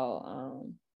while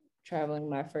traveling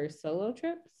my first solo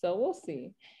trip. So we'll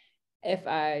see if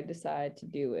I decide to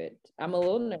do it. I'm a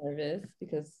little nervous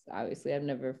because obviously I've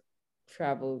never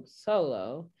traveled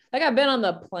solo. Like I've been on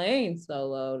the plane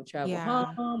solo to travel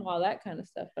home, all that kind of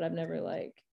stuff, but I've never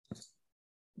like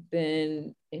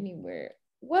been anywhere.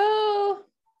 Well,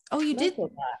 you did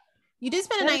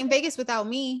spend a night in Vegas without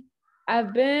me. I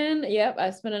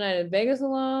spent a night in Vegas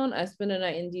alone. I spent a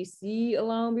night in DC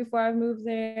alone before I moved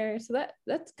there. So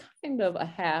that's kind of a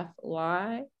half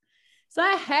lie. So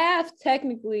I have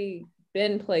technically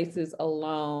been places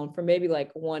alone for maybe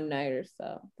like one night or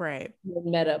so. Right.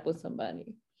 Met up with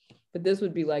somebody. But this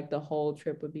would be like the whole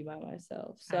trip would be by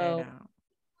myself. So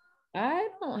I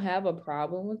don't have a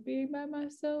problem with being by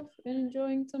myself and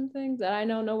enjoying some things that I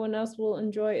know no one else will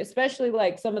enjoy, especially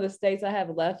like some of the states I have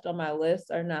left on my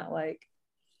list are not like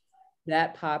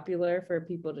that popular for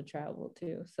people to travel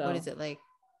to. So what is it like?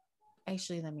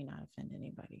 Actually, let me not offend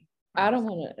anybody. I don't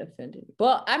want to offend anybody.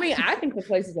 Well, I mean, I think the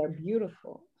places are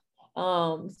beautiful.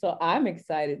 So I'm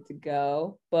excited to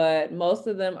go, but most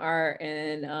of them are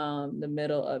in the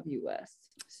middle of US.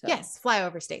 So. Yes,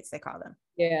 flyover states they call them.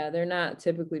 Yeah, they're not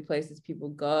typically places people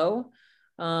go,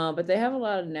 but they have a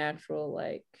lot of natural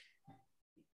like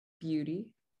beauty.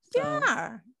 So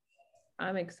yeah,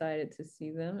 I'm excited to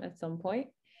see them at some point,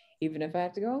 even if I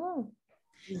have to go alone.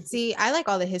 See, I like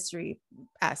all the history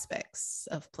aspects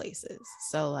of places.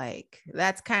 So like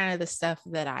that's kind of the stuff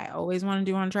that I always want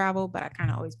to do on travel, but I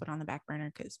kind of always put on the back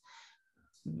burner because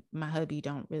my hubby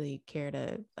don't really care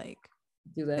to like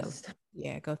do that.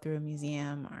 Go through a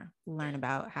museum or learn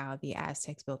about how the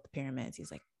Aztecs built the pyramids.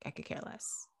 He's like, I could care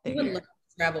less. I would love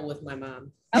to travel with my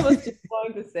mom. I was just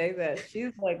going to say that.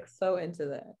 She's like so into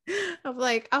that. I'm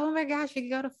like, oh my gosh, we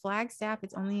could go to Flagstaff.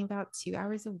 It's only about 2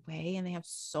 hours away, and they have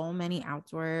so many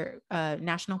outdoor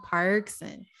national parks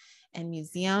and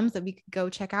museums that we could go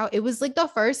check out. It was like the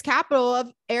first capital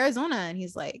of Arizona. And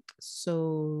he's like,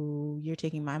 so you're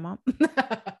taking my mom?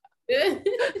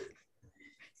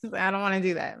 I don't want to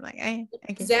do that. I'm like, I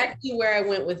exactly where I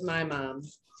went with my mom.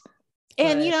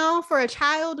 And for a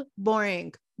child,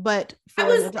 boring. But for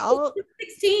an adult,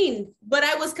 16. But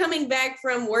I was coming back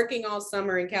from working all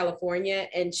summer in California,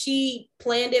 and she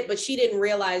planned it, but she didn't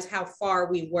realize how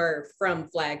far we were from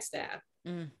Flagstaff.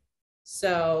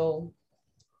 So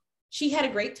she had a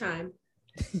great time.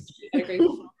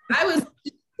 I was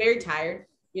very tired,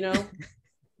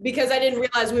 because I didn't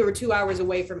realize we were 2 hours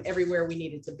away from everywhere we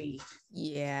needed to be.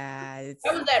 Yeah.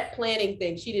 That was that planning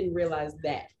thing. She didn't realize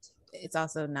that. It's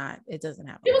also not, it doesn't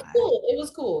happen. It was cool. It was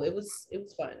cool. It was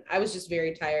fun. I was just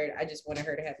very tired. I just wanted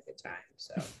her to have a good time.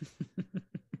 So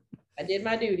I did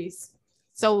my duties.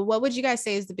 So what would you guys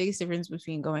say is the biggest difference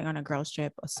between going on a girls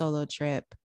trip, a solo trip?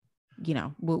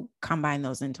 We'll combine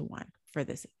those into one for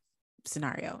this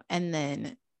scenario. And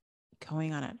then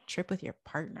going on a trip with your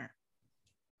partner.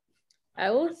 I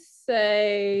will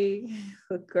say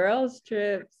for girls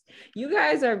trips, you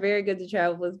guys are very good to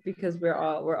travel with because we're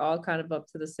all kind of up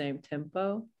to the same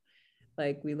tempo.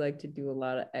 Like we like to do a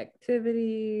lot of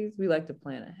activities. We like to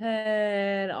plan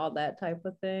ahead, all that type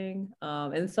of thing.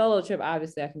 And solo trip,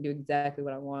 obviously I can do exactly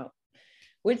what I want,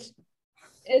 which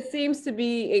it seems to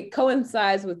be, it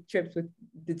coincides with trips with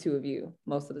the two of you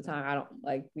most of the time.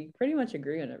 We pretty much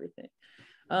agree on everything.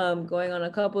 Going on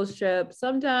a couples trip,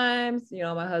 sometimes,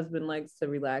 my husband likes to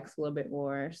relax a little bit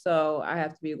more. So I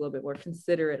have to be a little bit more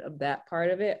considerate of that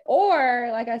part of it. Or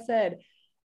like I said,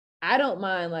 I don't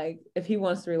mind, like, if he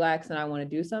wants to relax and I want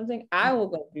to do something, I will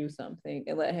go do something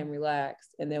and let him relax,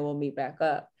 and then we'll meet back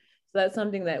up. So that's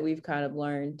something that we've kind of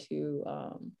learned to,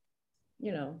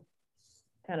 you know,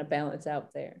 kind of balance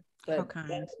out there. But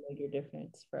that's a major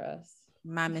difference for us.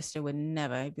 My mister would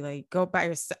never. He'd be like, go by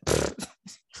yourself.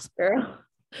 Girl,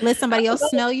 let somebody else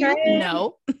smell you?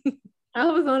 No. I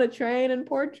was on a train in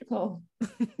Portugal.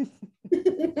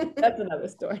 That's another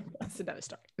story. That's another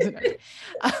story.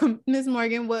 Ms.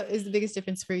 Morgan, what is the biggest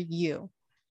difference for you?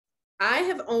 I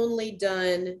have only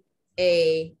done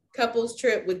a couples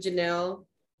trip with Janelle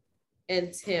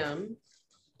and Tim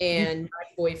and my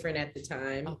boyfriend at the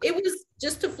time. Okay. It was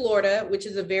just to Florida, which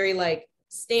is a very like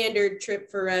standard trip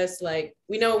for us. Like,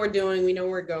 we know what we're doing, we know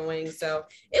where we're going. So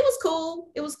it was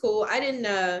cool. It was cool. I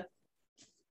didn't,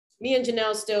 me and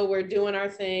Janelle still were doing our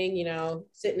thing, you know,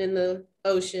 sitting in the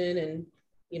ocean and,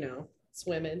 you know,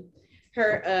 swimming.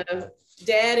 Her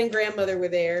dad and grandmother were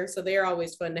there, so they're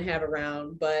always fun to have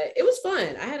around, but it was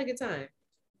fun. I had a good time.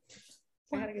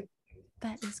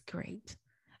 That is great.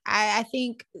 I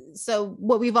think so.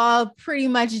 What we've all pretty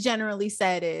much generally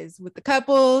said is with the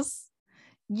couples,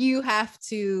 you have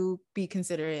to be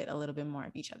considerate a little bit more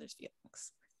of each other's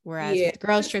feelings. Whereas with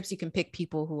girls trips, you can pick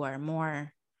people who are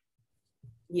more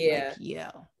like,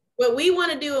 what we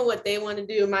want to do and what they want to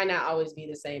do might not always be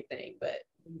the same thing, but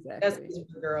that's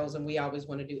for girls, and we always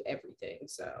want to do everything.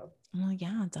 So, well,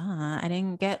 yeah, duh. I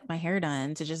didn't get my hair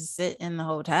done to just sit in the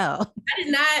hotel. I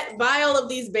did not buy all of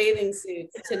these bathing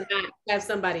suits to not have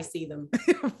somebody see them.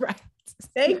 Right.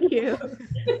 Thank you.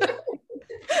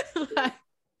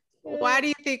 Why do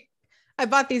you think I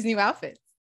bought these new outfits?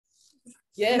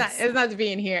 Yes. It's not to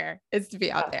be in here. It's to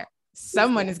be out there.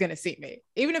 Someone is going to see me,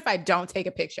 even if I don't take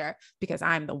a picture, because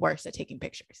I'm the worst at taking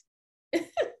pictures.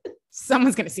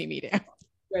 Someone's going to see me there.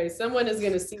 Right. Someone is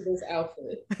going to see this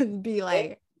outfit and be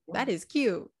like, that is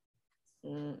cute.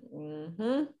 Mm-hmm.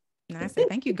 And I said,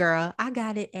 thank you, girl. I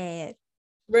got it at.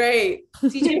 Right.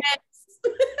 TJ Maxx.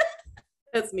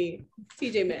 That's me.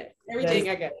 TJ Maxx. Everything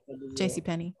I got. JC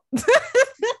Penney.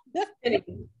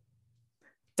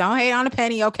 Don't hate on a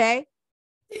penny, okay?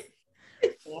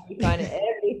 I'll be finding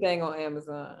everything on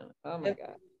Amazon. Oh my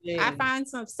God. I find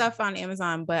some stuff on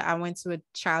Amazon, but I went to a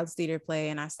child's theater play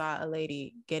and I saw a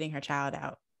lady getting her child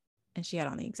out and she had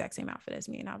on the exact same outfit as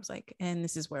me. And I was like, and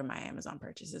this is where my Amazon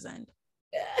purchases end.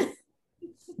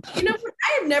 You know,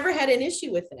 I have never had an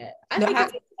issue with that. I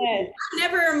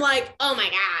never am like, oh my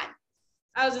God.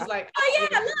 I was just like, oh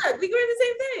yeah, look, we wear the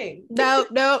same thing.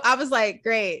 No, I was like,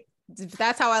 great. If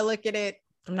that's how I look at it,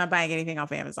 I'm not buying anything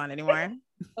off Amazon anymore.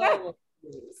 Oh,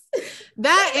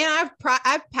 that, and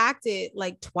I've packed it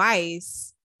like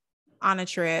twice on a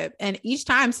trip, and each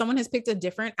time someone has picked a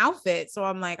different outfit. So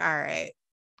I'm like, all right,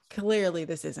 clearly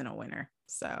this isn't a winner.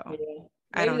 So yeah.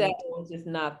 I don't. That one's just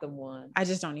not the one. I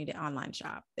just don't need to online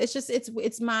shop. It's just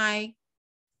it's my,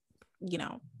 you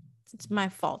know, it's my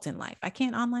fault in life. I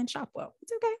can't online shop well.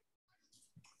 It's okay.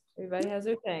 Everybody has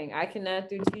their thing. I cannot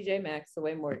do TJ Maxx the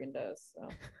way Morgan does. So.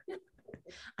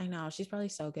 I know she's probably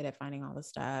so good at finding all the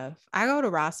stuff. I go to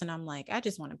Ross and I'm like, I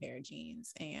just want a pair of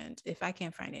jeans, and if I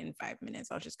can't find it in 5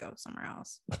 minutes, I'll just go somewhere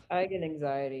else. I get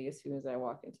anxiety as soon as I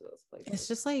walk into those places. It's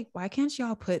just like, why can't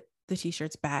y'all put the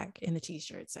t-shirts back in the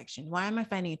t-shirt section? Why am I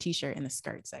finding a t-shirt in the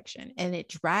skirt section? And it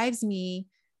drives me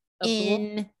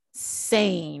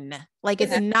insane. Like,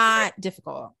 it's not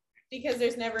difficult because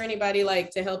there's never anybody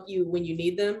like to help you when you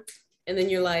need them, and then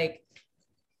you're like,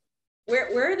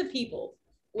 where are the people?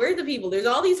 Where are the people? There's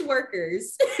all these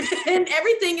workers and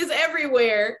everything is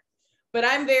everywhere. But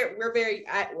I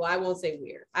won't say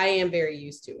we're. I am very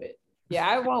used to it. Yeah,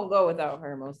 I won't go without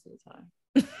her most of the time.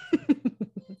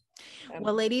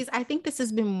 Well, ladies, I think this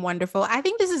has been wonderful. I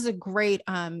think this is a great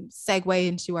segue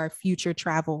into our future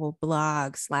travel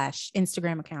blog /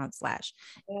 Instagram account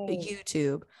 /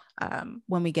 YouTube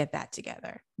when we get that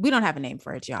together. We don't have a name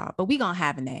for it, y'all, but we're going to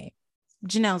have a name.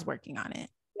 Janelle's working on it.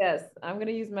 Yes, I'm going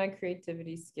to use my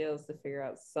creativity skills to figure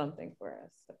out something for us.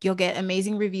 You'll get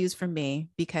amazing reviews from me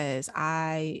because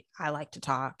I like to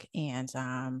talk, and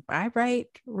I write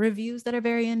reviews that are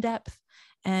very in-depth.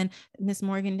 And Miss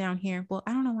Morgan down here, well,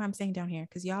 I don't know why I'm saying down here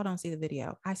because y'all don't see the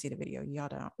video. I see the video. Y'all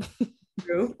don't.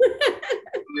 True.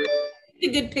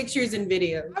 Good pictures and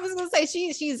videos. I was going to say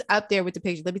she's up there with the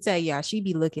pictures. Let me tell y'all, she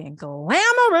be looking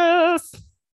glamorous.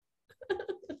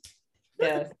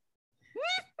 Yes.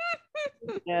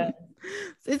 Yeah,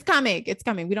 it's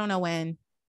coming. We don't know when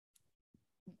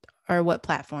or what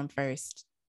platform first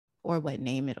or what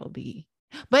name it'll be,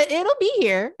 but it'll be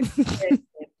here.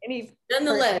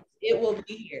 Nonetheless, it will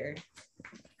be here.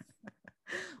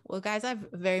 Well, guys, I've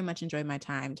very much enjoyed my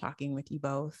time talking with you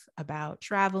both about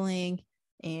traveling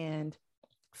and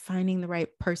finding the right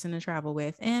person to travel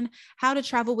with, and how to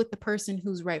travel with the person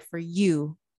who's right for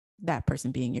you, that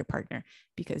person being your partner,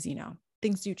 because, you know,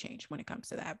 things do change when it comes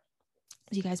to that.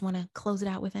 Do you guys want to close it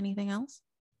out with anything else?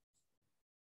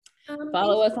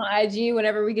 Follow us on IG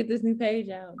whenever we get this new page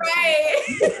out.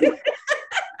 Right. Do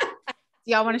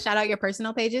y'all want to shout out your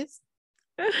personal pages?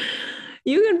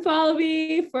 You can follow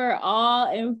me for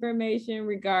all information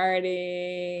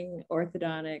regarding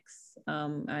orthodontics.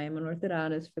 I am an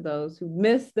orthodontist for those who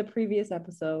missed the previous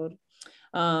episode.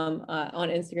 On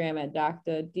Instagram at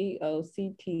Dr.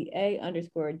 DOCTA_JAYY.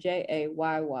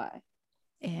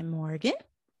 And Morgan?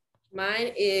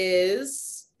 Mine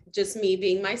is just me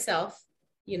being myself.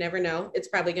 You never know. It's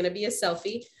probably going to be a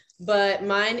selfie, but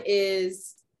mine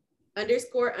is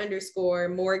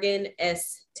 __ Morgan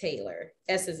S. Taylor.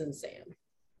 S is in Sam.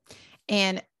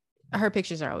 And her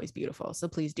pictures are always beautiful, so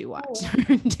please do watch.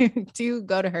 do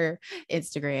go to her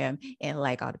Instagram and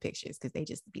like all the pictures, because they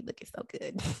just be looking so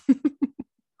good.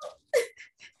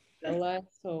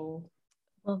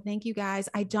 Well, thank you guys.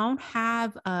 I don't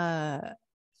have a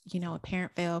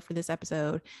parent fail for this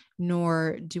episode,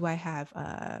 nor do I have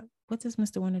what does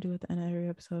Mr. Want to do at the end of every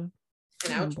episode?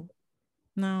 An outro?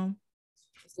 No.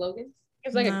 Slogan?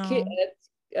 It's like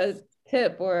a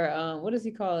tip, or what does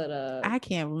he call it? I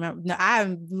can't remember. No,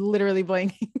 I'm literally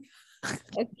blanking.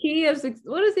 A key of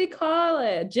what does he call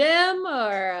it? Gem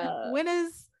or when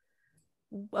is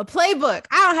a playbook?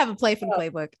 I don't have a play for the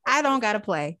playbook. I don't got a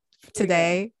play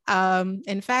today.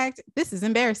 In fact, this is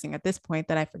embarrassing at this point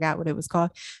that I forgot what it was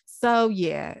called. So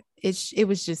yeah, it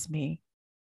was just me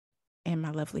and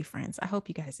my lovely friends. I hope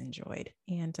you guys enjoyed,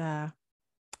 and have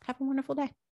a wonderful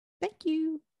day. Thank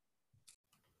you.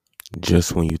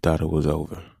 Just when you thought it was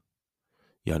over,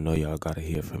 y'all know y'all gotta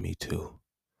hear from me too.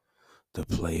 The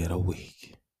play of the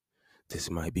week.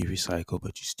 This might be recycled,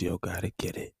 but you still gotta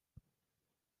get it,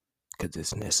 because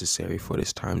it's necessary for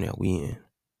this time that we in.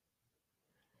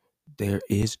 There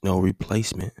is no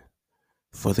replacement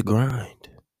for the grind.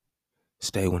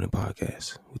 Stay Winning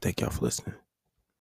Podcast. We thank y'all for listening.